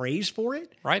you have a phrase for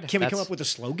it? Right. Can we come up with a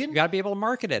slogan? You got to be able to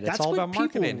market it. It's all about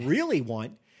marketing. That's what people really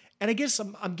want. And I guess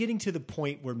I'm getting to the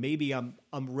point where maybe I'm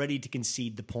ready to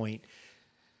concede the point.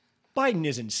 Biden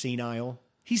isn't senile.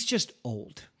 He's just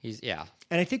old. And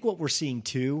I think what we're seeing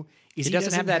too is He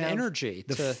doesn't have that energy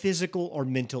the to- physical or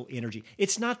mental energy.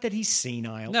 It's not that he's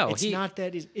senile. No, it's not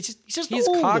that he's just he's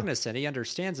old. cognizant. He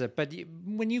understands it. But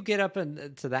when you get up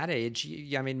to that age,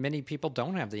 I mean, many people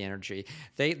don't have the energy.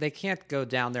 They can't go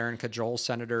down there and cajole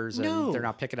senators, and No. they're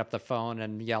not picking up the phone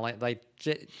and yelling. Like,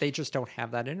 they just don't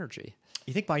have that energy.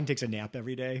 You think Biden takes a nap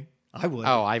every day? I would.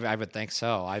 Oh, I would think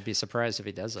so. I'd be surprised if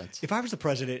he doesn't. If I was the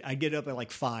president, I'd get up at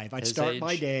like 5. I'd His start age.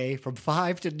 my day from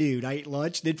 5 to noon. I eat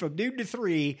lunch. Then from noon to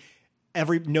 3,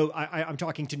 I'm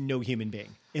talking to no human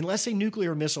being. Unless a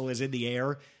nuclear missile is in the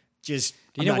air, just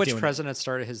Do you know which president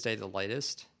started his day the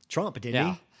latest? Trump, didn't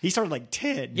Yeah. he? He started like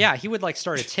 10. Yeah, he would like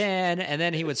start at 10, and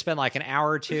then he would spend like an hour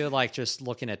or two like just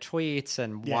looking at tweets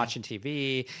and watching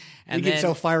TV. And We get then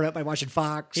so fired up by watching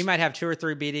Fox. he might have 2 or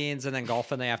 3 meetings and then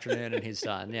golf in the afternoon, and he's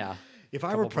done. Yeah. If I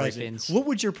were Couple president, briefings. what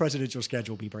would your presidential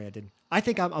schedule be, Brandon? I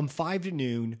think I'm 5 to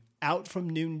noon, out from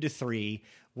noon to 3,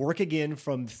 work again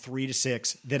from 3 to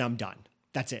 6, then I'm done.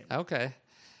 That's it. Okay.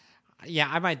 Yeah,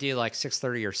 I might do like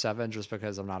 6:30 or 7 just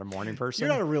because I'm not a morning person.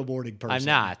 You're not a real morning person. I'm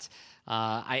not.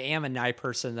 I am a night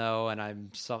person though, and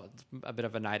I'm a bit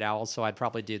of a night owl, so I'd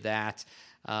probably do that.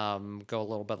 Go a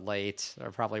little bit late,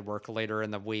 or probably work later in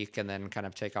the week, and then kind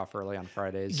of take off early on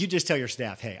Fridays. You just tell your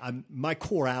staff, hey, my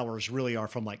core hours really are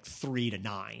from like 3 to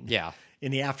 9. Yeah.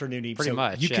 In the afternoon. Pretty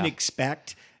much, You can yeah.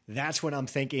 expect that's when I'm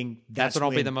thinking. That's when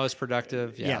I'll be the most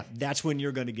productive. Yeah, that's when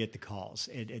you're going to get the calls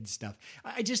and stuff.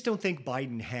 I just don't think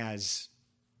Biden has,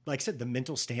 like I said, the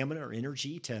mental stamina or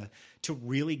energy to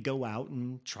really go out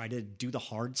and try to do the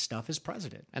hard stuff as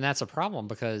president. And that's a problem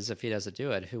because if he doesn't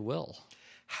do it, who will?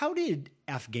 How did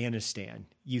Afghanistan,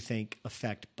 you think,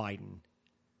 affect Biden?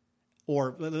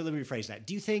 Or let me rephrase that.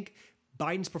 Do you think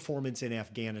Biden's performance in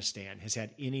Afghanistan has had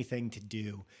anything to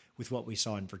do with what we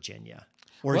saw in Virginia?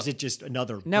 Or is it just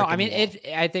another? No, brick I in the mean,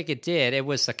 wall? I think it did. It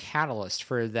was the catalyst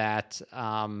for that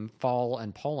fall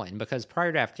in polling because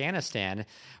prior to Afghanistan,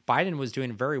 Biden was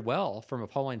doing very well from a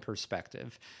polling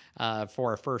perspective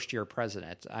for a first-year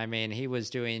president. I mean, he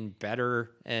was doing better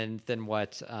than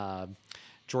what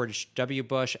George W.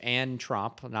 Bush and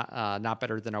Trump, not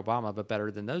better than Obama, but better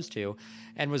than those two,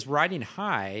 and was riding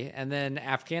high. And then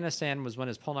Afghanistan was when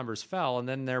his poll numbers fell, and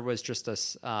then there was just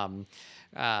this,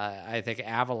 I think,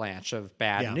 avalanche of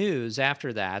bad news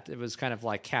after that. It was kind of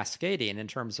like cascading in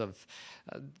terms of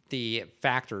the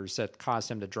factors that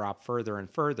caused him to drop further and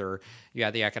further. You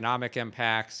had the economic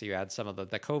impacts, you had some of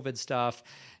the COVID stuff,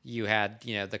 you had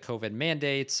the COVID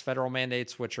mandates, federal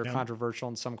mandates, which are controversial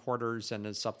in some quarters and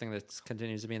is something that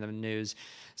continues to be in the news.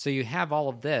 So you have all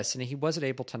of this, and he wasn't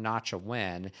able to notch a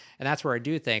win. And that's where I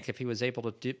do think if he was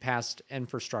able to pass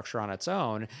infrastructure on its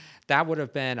own, that would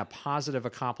have been a positive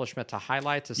accomplishment to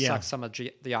highlight, to suck some of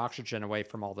the oxygen away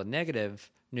from all the negative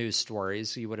news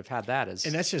stories. You would have had that as...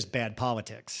 And that's just bad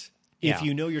politics. Yeah. If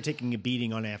you know you're taking a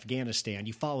beating on Afghanistan,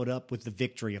 you follow it up with the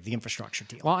victory of the infrastructure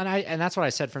deal. Well, and that's what I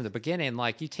said from the beginning.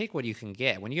 Like, you take what you can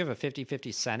get. When you have a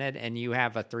 50-50 Senate and you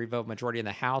have a 3-vote majority in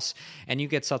the House and you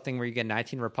get something where you get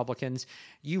 19 Republicans,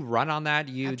 you run on that.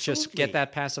 You just get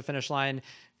that past the finish line.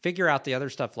 Figure out the other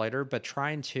stuff later, but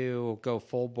trying to go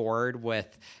full board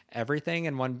with everything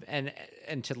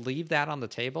and to leave that on the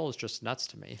table is just nuts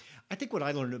to me. I think what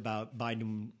I learned about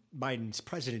Biden's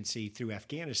presidency through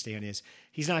Afghanistan is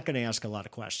he's not going to ask a lot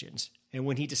of questions. And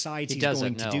when he decides he's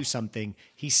going to do something,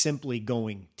 he's simply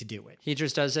going to do it. He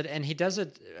just does it, and he does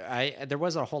it. There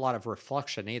wasn't a whole lot of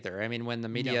reflection either. I mean, when the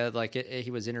media,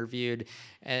 he was interviewed,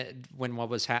 when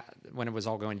it was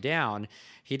all going down,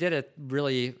 he did it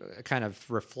really kind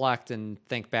of reflect and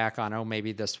think back on,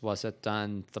 maybe this wasn't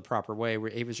done the proper way.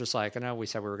 He was just like, we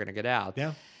said we were going to get out.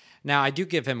 Yeah. Now, I do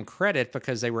give him credit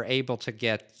because they were able to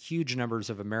get huge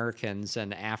numbers of Americans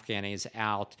and Afghanis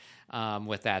out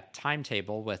with that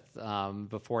timetable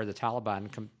before the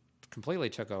Taliban completely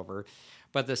took over.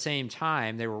 But at the same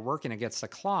time, they were working against the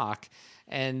clock,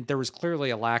 and there was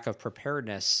clearly a lack of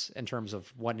preparedness in terms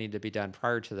of what needed to be done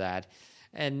prior to that.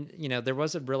 And, there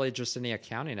wasn't really just any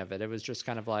accounting of it. It was just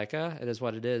kind of like, it is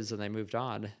what it is, and they moved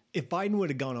on. If Biden would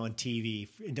have gone on TV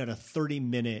and done a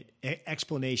 30-minute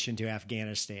explanation to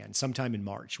Afghanistan sometime in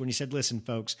March, when he said, listen,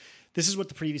 folks, this is what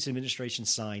the previous administration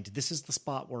signed, this is the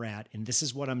spot we're at, and this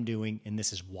is what I'm doing, and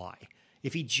this is why.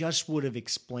 If he just would have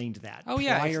explained that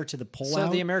prior to the pullout, so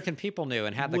the American people knew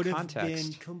and had the context, would have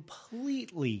been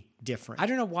completely different. I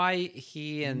don't know why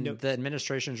he and the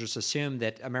administration just assumed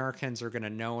that Americans are going to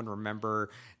know and remember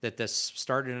that this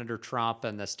started under Trump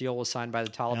and this deal was signed by the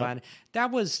Taliban. Yep.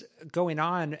 That was going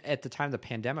on at the time the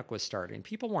pandemic was starting.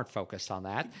 People weren't focused on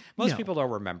that. Most people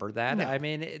don't remember that. No. I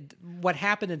mean, what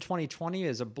happened in 2020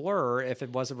 is a blur if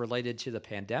it wasn't related to the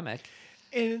pandemic.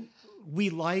 And we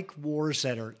like wars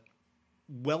that are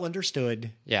well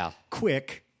understood, Yeah.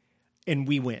 quick, and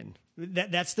we win.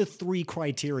 That's the three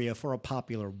criteria for a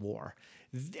popular war.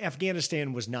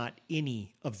 Afghanistan was not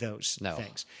any of those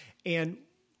things. And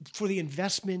for the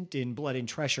investment in blood and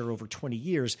treasure over 20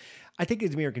 years, I think as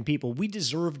the American people, we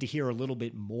deserve to hear a little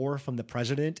bit more from the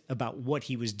president about what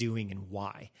he was doing and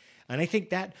why. And I think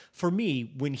that, for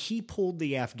me, when he pulled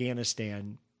the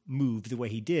Afghanistan move the way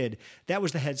he did, that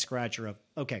was the head scratcher of,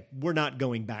 okay, we're not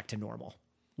going back to normal.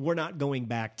 We're not going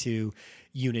back to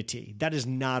unity. That is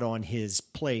not on his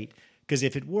plate, because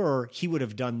if it were, he would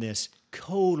have done this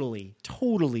totally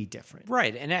different.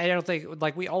 Right. And I don't think,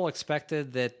 like, we all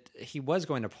expected that he was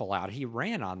going to pull out. He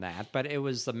ran on that, but it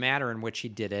was the manner in which he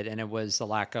did it, and it was the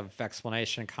lack of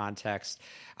explanation, context.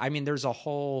 I mean, there's a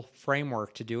whole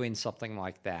framework to doing something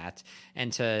like that,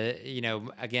 and to,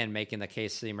 again, making the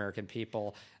case to the American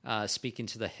people, speaking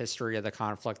to the history of the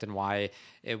conflict and why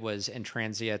it was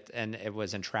intransient and it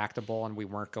was intractable and we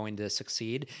weren't going to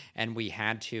succeed, and we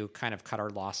had to kind of cut our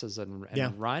losses and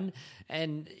run.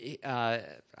 And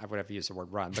I would have used the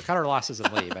word run, but cut our losses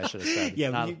and leave, I should have said.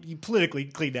 You politically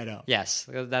cleaned that up. Yes,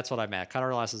 that's what I meant. Cut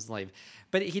our losses and leave.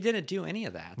 But he didn't do any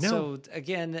of that. No. So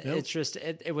again, it's just,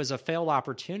 it was a failed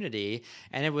opportunity,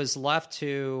 and it was left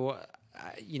to,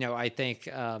 I think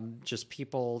just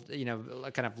people,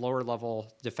 kind of lower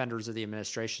level defenders of the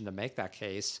administration to make that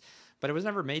case. But it was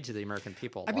never made to the American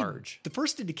people at large. The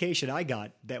first indication I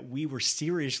got that we were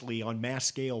seriously on mass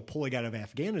scale pulling out of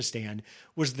Afghanistan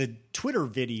was the Twitter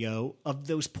video of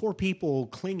those poor people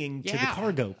clinging to the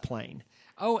cargo plane.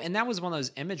 Oh, and that was one of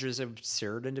those images that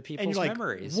seared into people's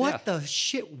memories. What the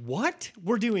shit? What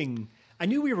we're doing? I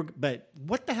knew we were, but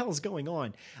what the hell is going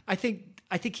on? I think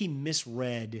he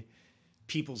misread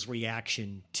people's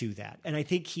reaction to that, and I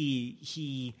think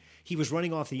he was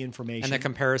running off the information and the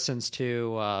comparisons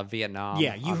to Vietnam.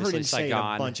 Yeah, you heard him say it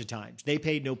Saigon. a bunch of times. They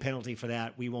paid no penalty for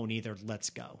that. We won't either.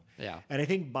 Let's go. Yeah, and I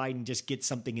think Biden just gets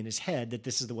something in his head that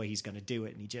this is the way he's going to do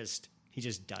it, and he just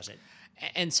does it.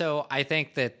 And so I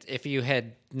think that if you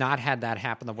had not had that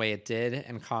happen the way it did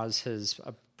and cause his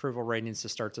approval ratings to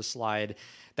start to slide,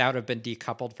 that would have been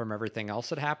decoupled from everything else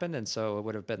that happened. And so it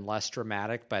would have been less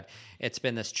dramatic, but it's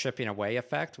been this chipping away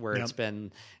effect where it's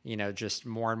been, just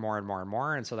more and more and more and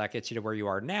more. And so that gets you to where you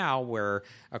are now, where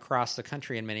across the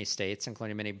country in many states,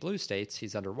 including many blue states,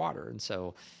 he's underwater. And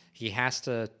so he has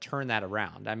to turn that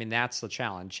around. I mean, that's the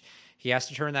challenge. He has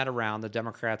to turn that around. The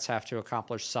Democrats have to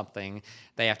accomplish something.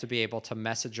 They have to be able to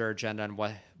message their agenda and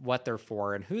what they're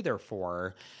for and who they're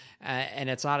for. And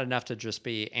it's not enough to just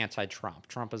be anti-Trump.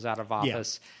 Trump is out of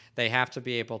office. Yeah. They have to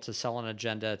be able to sell an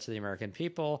agenda to the American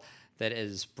people that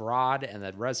is broad and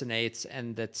that resonates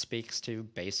and that speaks to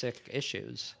basic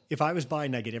issues. If I was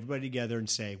Biden, I'd get everybody together and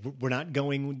say, we're not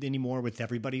going anymore with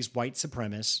everybody's white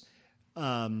supremacists.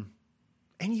 And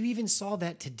you even saw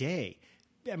that today.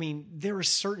 I mean, there are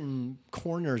certain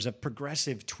corners of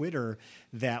progressive Twitter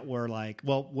that were like,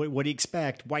 well, what do you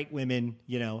expect? White women,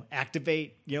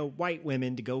 activate, white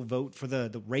women to go vote for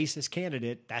the racist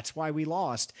candidate. That's why we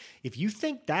lost. If you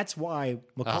think that's why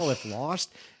McAuliffe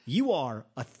lost, you are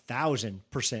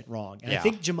 1,000% wrong. And I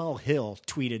think Jamal Hill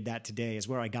tweeted that today is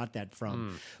where I got that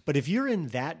from. But if you're in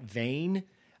that vein,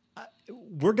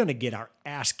 we're going to get our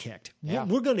ass kicked. Yeah.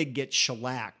 We're going to get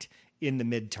shellacked in the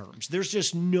midterms. There's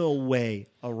just no way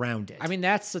around it. I mean,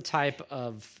 that's the type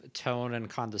of tone and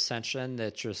condescension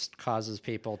that just causes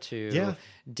people to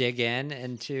dig in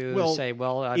and to say,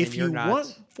 well, if you're you not...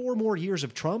 want 4 more years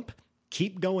of Trump,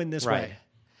 keep going this way.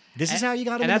 This is how you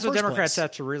got him in the first place. And that's what Democrats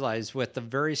have to realize, with the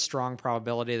very strong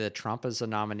probability that Trump is the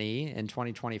nominee in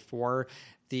 2024,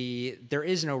 there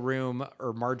is no room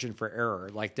or margin for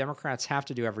error. Like, Democrats have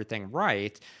to do everything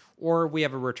right, or we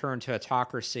have a return to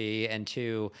autocracy and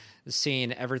to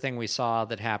seeing everything we saw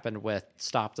that happened with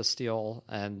Stop the Steal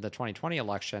and the 2020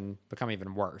 election become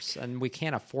even worse. And we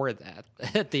can't afford that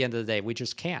at the end of the day. We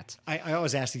just can't. I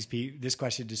always ask this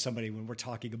question to somebody when we're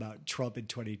talking about Trump in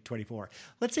 2024.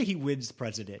 Let's say he wins the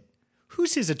president.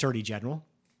 Who's his attorney general?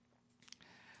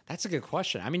 That's a good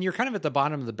question. I mean, you're kind of at the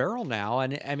bottom of the barrel now.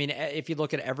 And I mean, if you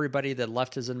look at everybody that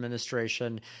left his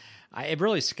administration, it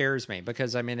really scares me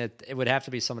because, I mean, it would have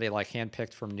to be somebody like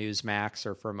handpicked from Newsmax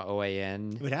or from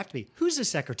OAN. It would have to be. Who's the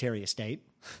Secretary of State?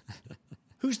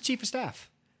 Who's Chief of Staff?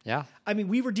 Yeah. I mean,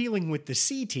 we were dealing with the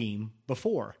C team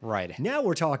before. Right. Now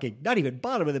we're talking not even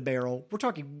bottom of the barrel. We're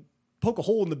talking poke a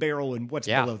hole in the barrel and what's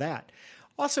below that.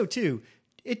 Also, too,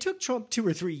 it took Trump 2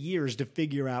 or 3 years to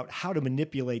figure out how to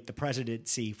manipulate the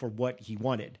presidency for what he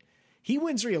wanted. He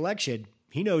wins re-election.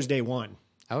 He knows day one.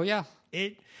 Oh, yeah.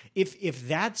 If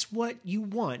that's what you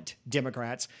want,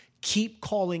 Democrats, keep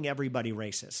calling everybody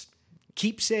racist.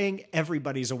 Keep saying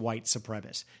everybody's a white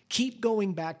supremacist. Keep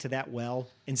going back to that well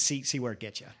and see where it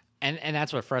gets you. And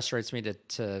that's what frustrates me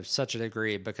to such a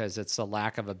degree, because it's the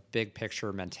lack of a big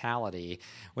picture mentality.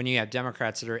 When you have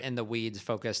Democrats that are in the weeds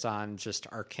focused on just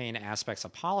arcane aspects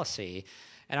of policy.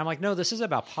 And I'm like, no, this is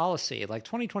about policy. Like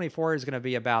 2024 is going to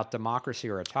be about democracy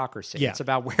or autocracy. Yeah. It's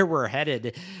about where we're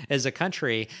headed as a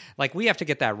country. Like we have to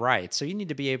get that right. So you need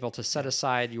to be able to set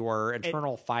aside your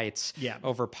internal fights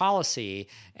over policy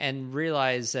and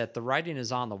realize that the writing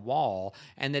is on the wall.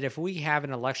 And that if we have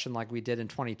an election like we did in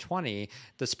 2020,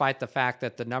 despite the fact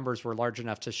that the numbers were large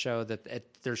enough to show that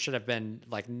there should have been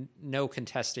like no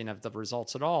contesting of the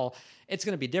results at all, it's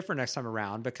going to be different next time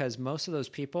around, because most of those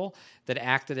people that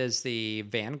acted as the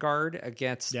vanguard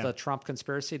against the Trump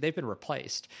conspiracy, they've been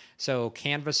replaced. So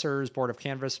canvassers, board of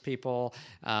canvass people,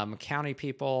 county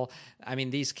people, I mean,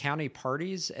 these county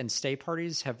parties and state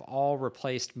parties have all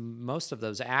replaced most of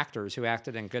those actors who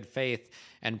acted in good faith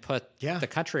and put the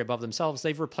country above themselves.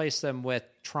 They've replaced them with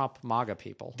Trump MAGA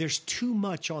people. There's too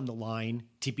much on the line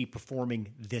to be performing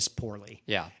this poorly.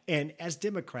 Yeah. And as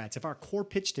Democrats, if our core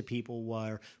pitch to people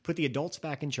were put the adults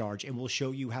back in charge and we'll show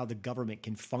you how the government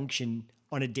can function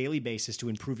on a daily basis to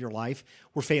improve your life,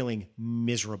 we're failing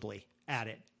miserably at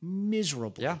it.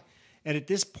 Miserably. Yeah. And at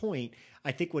this point,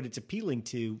 I think what it's appealing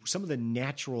to, some of the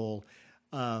natural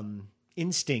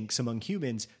instincts among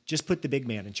humans, just put the big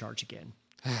man in charge again.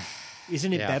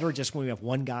 Isn't it better just when we have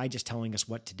one guy just telling us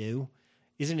what to do?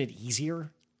 Isn't it easier?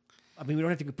 I mean, we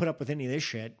don't have to put up with any of this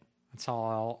shit. That's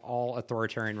how all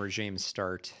authoritarian regimes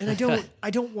start. And I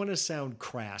don't want to sound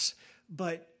crass,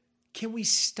 but can we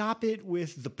stop it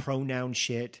with the pronoun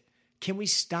shit? Can we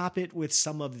stop it with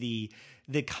some of the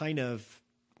kind of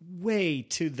way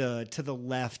to the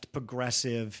left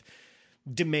progressive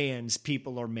demands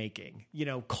people are making? You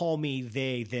know, call me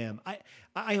they, them.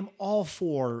 I am all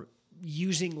for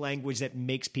using language that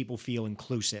makes people feel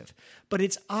inclusive. But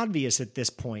it's obvious at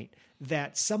this point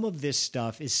that some of this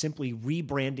stuff is simply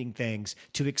rebranding things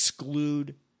to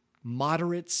exclude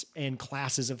moderates and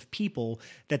classes of people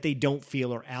that they don't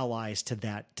feel are allies to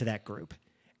that group.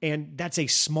 And that's a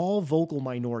small vocal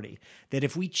minority that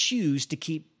if we choose to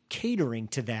keep catering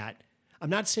to that, I'm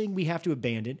not saying we have to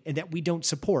abandon and that we don't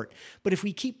support, but if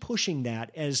we keep pushing that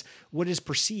as what is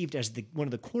perceived as one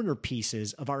of the corner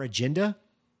pieces of our agenda,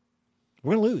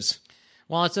 we're going to lose.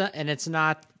 Well, it's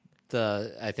not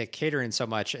I think catering so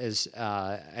much as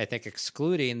I think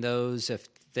excluding those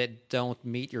that don't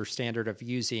meet your standard of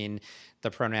using the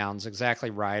pronouns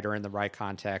exactly right or in the right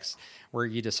context, where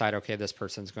you decide, okay, this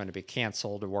person's going to be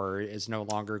canceled or is no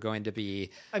longer going to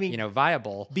be,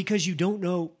 viable. Because you don't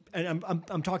know, and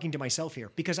I'm talking to myself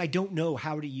here, because I don't know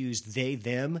how to use they,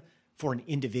 them for an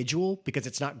individual because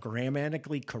it's not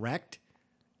grammatically correct.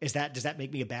 Does that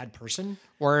make me a bad person?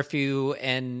 Or if you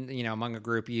among a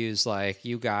group use like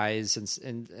you guys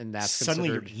and that's suddenly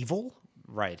considered you're evil,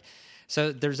 right?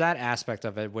 So there's that aspect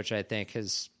of it which I think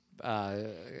has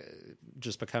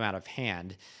just become out of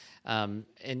hand, and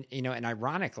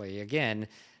ironically, again,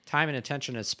 time and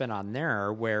attention is spent on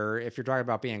there. Where if you're talking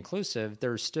about being inclusive,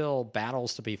 there's still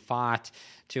battles to be fought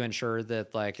to ensure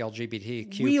that like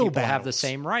LGBTQ people have the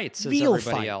same rights as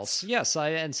everybody else. Yes,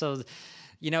 it's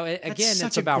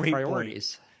about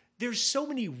priorities. Point. There's so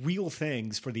many real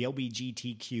things for the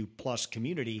LGBTQ plus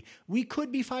community we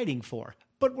could be fighting for,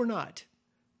 but we're not,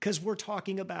 because we're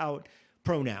talking about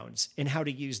pronouns and how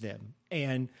to use them.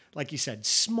 And like you said,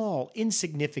 small,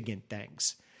 insignificant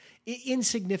things.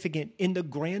 Insignificant in the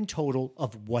grand total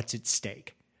of what's at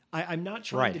stake. I'm not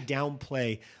trying to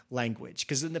downplay language,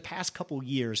 because in the past couple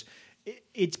years,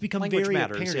 it's become very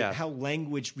apparent how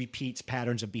language repeats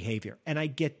patterns of behavior. And I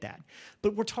get that.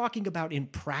 But we're talking about in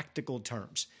practical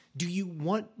terms. Do you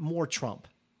want more Trump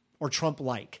or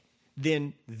Trump-like?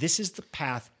 Then this is the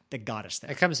path that got us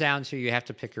there. It comes down to you have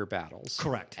to pick your battles.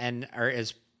 Correct. And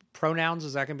is pronouns,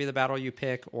 is that going to be the battle you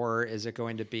pick? Or is it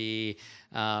going to be,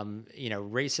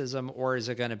 racism? Or is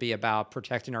it going to be about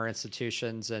protecting our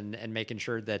institutions and making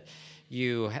sure that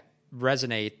you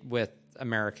resonate with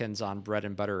Americans on bread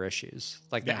and butter issues?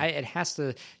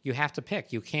 You have to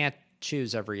pick. You can't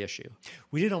choose every issue.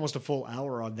 We did almost a full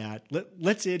hour on that.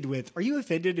 Let's end with, are you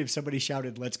offended if somebody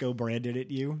shouted, "Let's go Brandon" at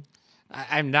you?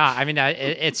 I'm not. I mean,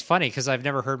 it's funny because I've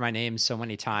never heard my name so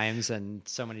many times and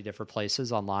so many different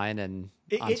places online and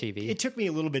on TV. It took me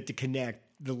a little bit to connect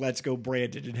the "Let's go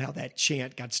Brandon" and how that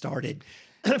chant got started.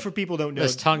 For people who don't know,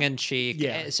 it's tongue in cheek.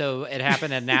 Yeah. So it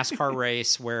happened at a NASCAR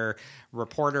race where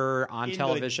reporter on in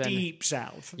television, the deep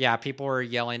South. Yeah, people were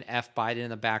yelling "F Biden" in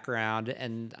the background,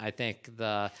 and I think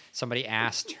somebody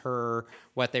asked her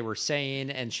what they were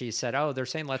saying, and she said, "Oh, they're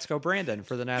saying 'Let's go Brandon'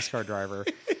 for the NASCAR driver."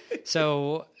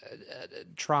 So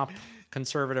Trump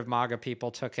conservative MAGA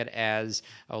people took it as,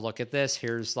 oh, look at this.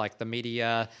 Here's like the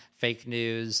media, fake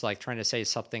news, like trying to say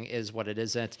something is what it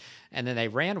isn't. And then they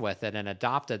ran with it and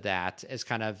adopted that as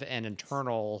kind of an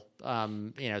internal,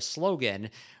 slogan,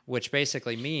 which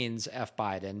basically means F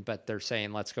Biden, but they're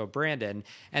saying, let's go Brandon.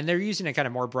 And they're using it kind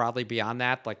of more broadly beyond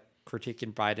that, like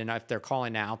critiquing Biden, if they're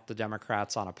calling out the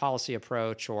Democrats on a policy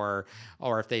approach or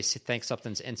if they think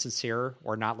something's insincere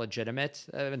or not legitimate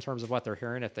in terms of what they're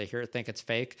hearing, if they think it's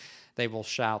fake, they will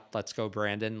shout, let's go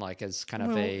Brandon, like as kind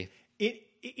of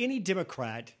any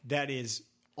Democrat that is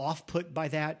off put by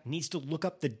that needs to look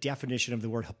up the definition of the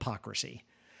word hypocrisy.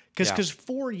 Because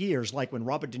 4 years, like when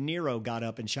Robert De Niro got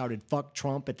up and shouted "fuck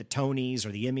Trump" at the Tonys or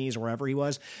the Emmys or wherever he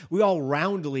was, we all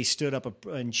roundly stood up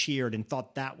and cheered and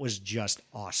thought that was just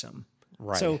awesome.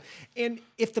 Right. So, and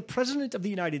if the president of the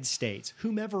United States,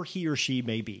 whomever he or she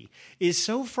may be, is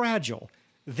so fragile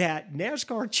that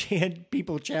NASCAR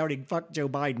people shouting "fuck Joe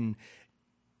Biden,"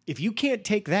 if you can't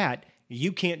take that,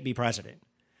 you can't be president.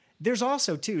 There's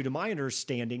also, too, to my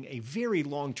understanding, a very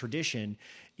long tradition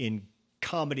in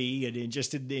comedy and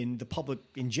in the public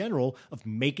in general of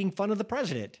making fun of the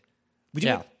president. We do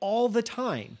it all the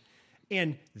time.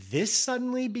 And this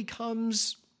suddenly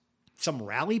becomes some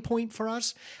rally point for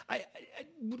us.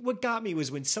 What got me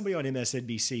was when somebody on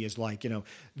MSNBC is like,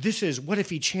 this is, what if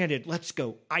he chanted, let's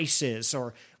go ISIS?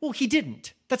 Or, well, he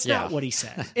didn't. That's not what he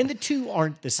said. And the two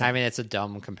aren't the same. I mean, it's a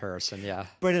dumb comparison, yeah.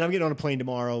 Brendan, I'm getting on a plane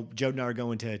tomorrow. Joe and I are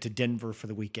going to Denver for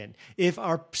the weekend. If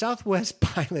our Southwest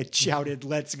pilot shouted,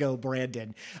 let's go,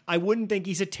 Brandon, I wouldn't think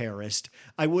he's a terrorist.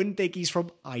 I wouldn't think he's from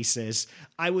ISIS.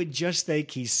 I would just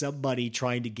think he's somebody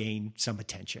trying to gain some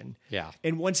attention. Yeah.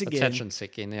 And once again, attention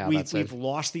seeking, we've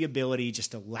lost the ability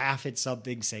just to laugh at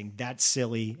something, saying that's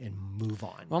silly, and move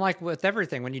on. Well, like with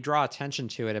everything, when you draw attention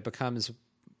to it, it becomes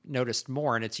noticed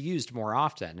more and it's used more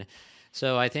often.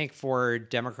 So I think for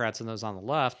Democrats and those on the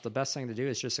left, the best thing to do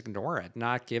is just ignore it,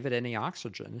 not give it any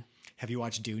oxygen. Have you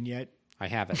watched Dune yet? I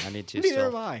haven't. I need to. Neither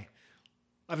have I.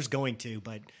 I was going to,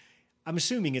 but I'm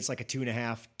assuming it's like a 2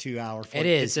 hour. It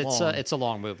is. It's a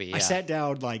long movie. Yeah. I sat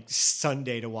down like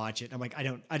Sunday to watch it. I'm like,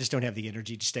 I just don't have the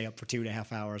energy to stay up for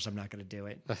 2.5 hours. I'm not going to do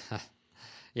it.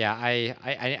 Yeah,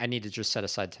 I need to just set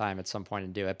aside time at some point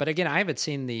and do it. But again, I haven't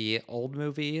seen the old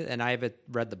movie and I haven't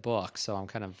read the book, so I'm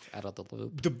kind of out of the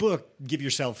loop. The book, give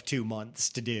yourself 2 months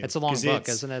to do. It's a long book,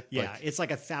 isn't it? Yeah, it's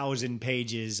like 1,000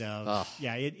 pages of.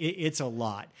 It's a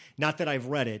lot. Not that I've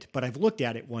read it, but I've looked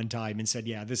at it one time and said,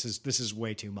 yeah, this is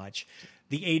way too much.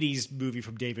 The 80s movie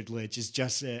from David Lynch is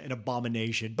just an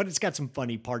abomination, but it's got some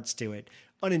funny parts to it.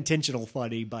 Unintentional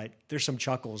funny, but there's some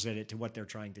chuckles in it to what they're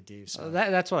trying to do. So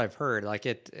that's what I've heard. Like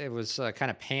it was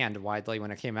kind of panned widely when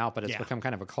it came out, but it's become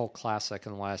kind of a cult classic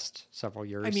in the last several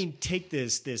years. I mean, take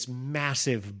this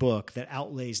massive book that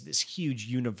outlays this huge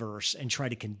universe and try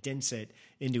to condense it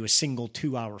into a single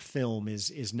 2-hour film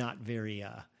is not very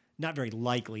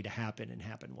likely to happen and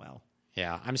happen well.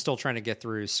 Yeah, I'm still trying to get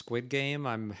through Squid Game.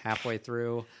 I'm halfway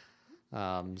through.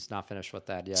 It's not finished with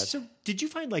that yet. So did you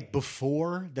find like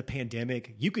before the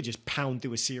pandemic, you could just pound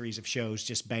through a series of shows,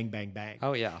 just bang, bang, bang?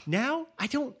 Oh, yeah. Now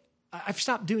I've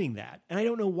stopped doing that. And I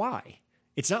don't know why.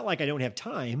 It's not like I don't have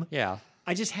time. Yeah.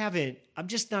 I just haven't. I'm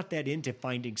just not that into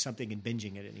finding something and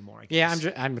binging it anymore. I guess.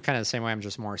 Yeah, I'm kind of the same way. I'm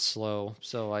just more slow.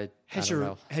 So I don't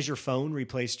know. Has your phone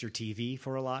replaced your TV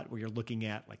for a lot, where you're looking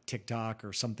at like TikTok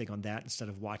or something on that instead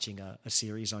of watching a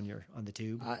series on the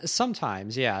tube?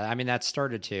 Sometimes, yeah. I mean, that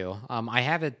started to.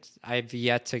 I've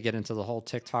yet to get into the whole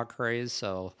TikTok craze.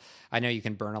 So I know you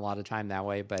can burn a lot of time that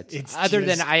way. But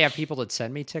than I have people that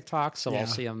send me TikToks, so I'll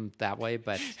see them that way.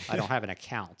 But I don't have an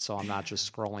account, so I'm not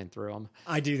just scrolling through them.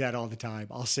 I do that all the time.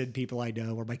 I'll send people I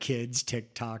know or my kids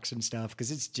TikToks and stuff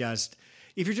because it's just,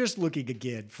 if you're just looking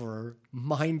again for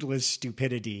mindless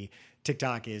stupidity,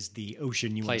 TikTok is the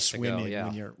ocean you want to swim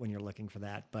in when you're looking for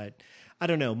that. But I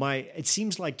don't know. It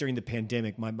seems like during the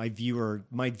pandemic, my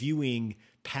viewing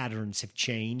patterns have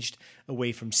changed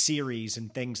away from series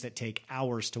and things that take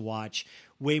hours to watch,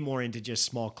 way more into just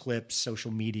small clips,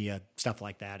 social media, stuff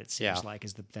like that. It seems like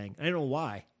is the thing. I don't know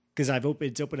why. Because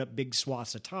it's opened up big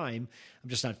swaths of time. I'm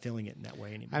just not feeling it in that way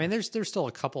anymore. I mean, there's still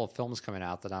a couple of films coming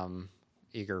out that I'm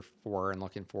eager for and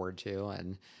looking forward to.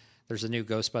 And there's a new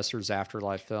Ghostbusters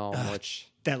Afterlife film, which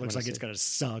that looks like it's going to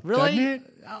suck. Really? Doesn't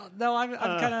it? No, I'm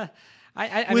kind of.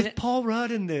 I with mean, Paul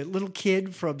Rudd and the little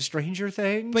kid from Stranger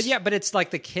Things. But it's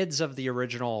like the kids of the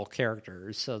original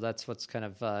characters. So that's what's kind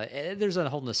of. There's a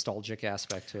whole nostalgic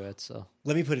aspect to it. So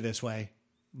let me put it this way: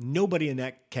 nobody in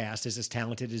that cast is as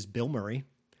talented as Bill Murray.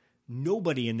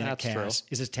 Nobody in that cast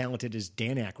is as talented as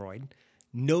Dan Aykroyd.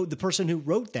 No, the person who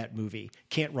wrote that movie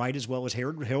can't write as well as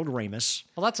Harold Ramis.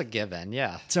 Well, that's a given,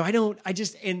 yeah. So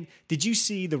and did you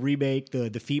see the remake, the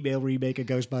female remake of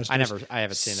Ghostbusters? I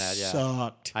haven't seen that, yeah.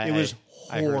 Sucked. It was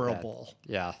I heard that. horrible.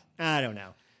 Yeah. I don't know.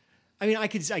 I mean, I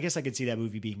guess I could see that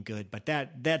movie being good, but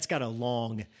that's got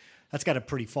a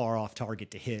pretty far off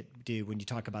target to hit, dude, when you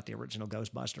talk about the original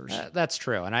Ghostbusters. That's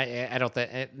true. And I don't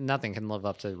think nothing can live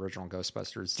up to the original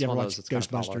Ghostbusters. Did you ever watch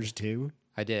Ghostbusters 2?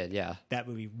 I did, yeah. That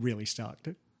movie really sucked.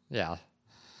 Yeah.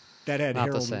 That had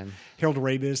Not the same. Harold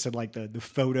Ramis, and like the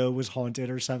photo was haunted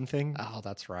or something. Oh,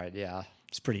 that's right. Yeah.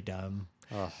 It's pretty dumb.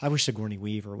 Ugh. I wish Sigourney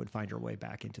Weaver would find her way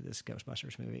back into this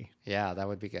Ghostbusters movie. Yeah, that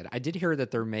would be good. I did hear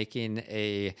that they're making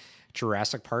a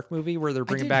Jurassic Park movie where they're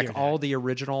bringing did back hear that. all the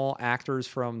original actors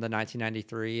from the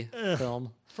 1993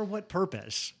 film. For what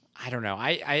purpose? I don't know.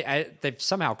 They've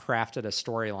somehow crafted a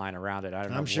storyline around it. I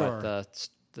don't know I'm sure. what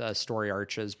the story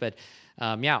arch is, but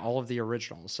yeah, all of the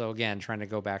originals. So again, trying to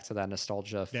go back to that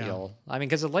nostalgia feel. I mean,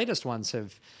 because the latest ones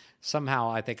have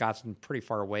somehow, I think, gotten pretty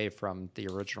far away from the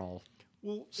original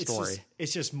story.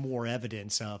 It's just more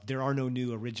evidence of there are no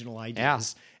new original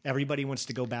ideas. Yeah. Everybody wants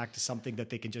to go back to something that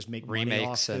they can just make money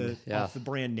off the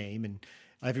brand name, and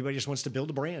everybody just wants to build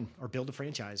a brand or build a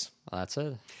franchise. Well, that's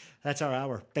it. That's our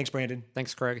hour. Thanks, Brandon.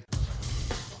 Thanks, Craig.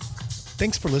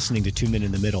 Thanks for listening to 2 Men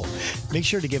in the Middle. Make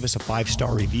sure to give us a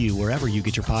 5-star review wherever you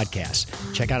get your podcasts.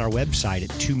 Check out our website at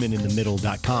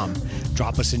 2meninthemiddle.com.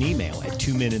 Drop us an email at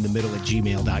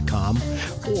 2meninthemiddle@gmail.com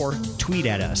or tweet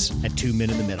at us at 2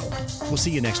 Men in the Middle. We'll see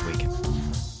you next week.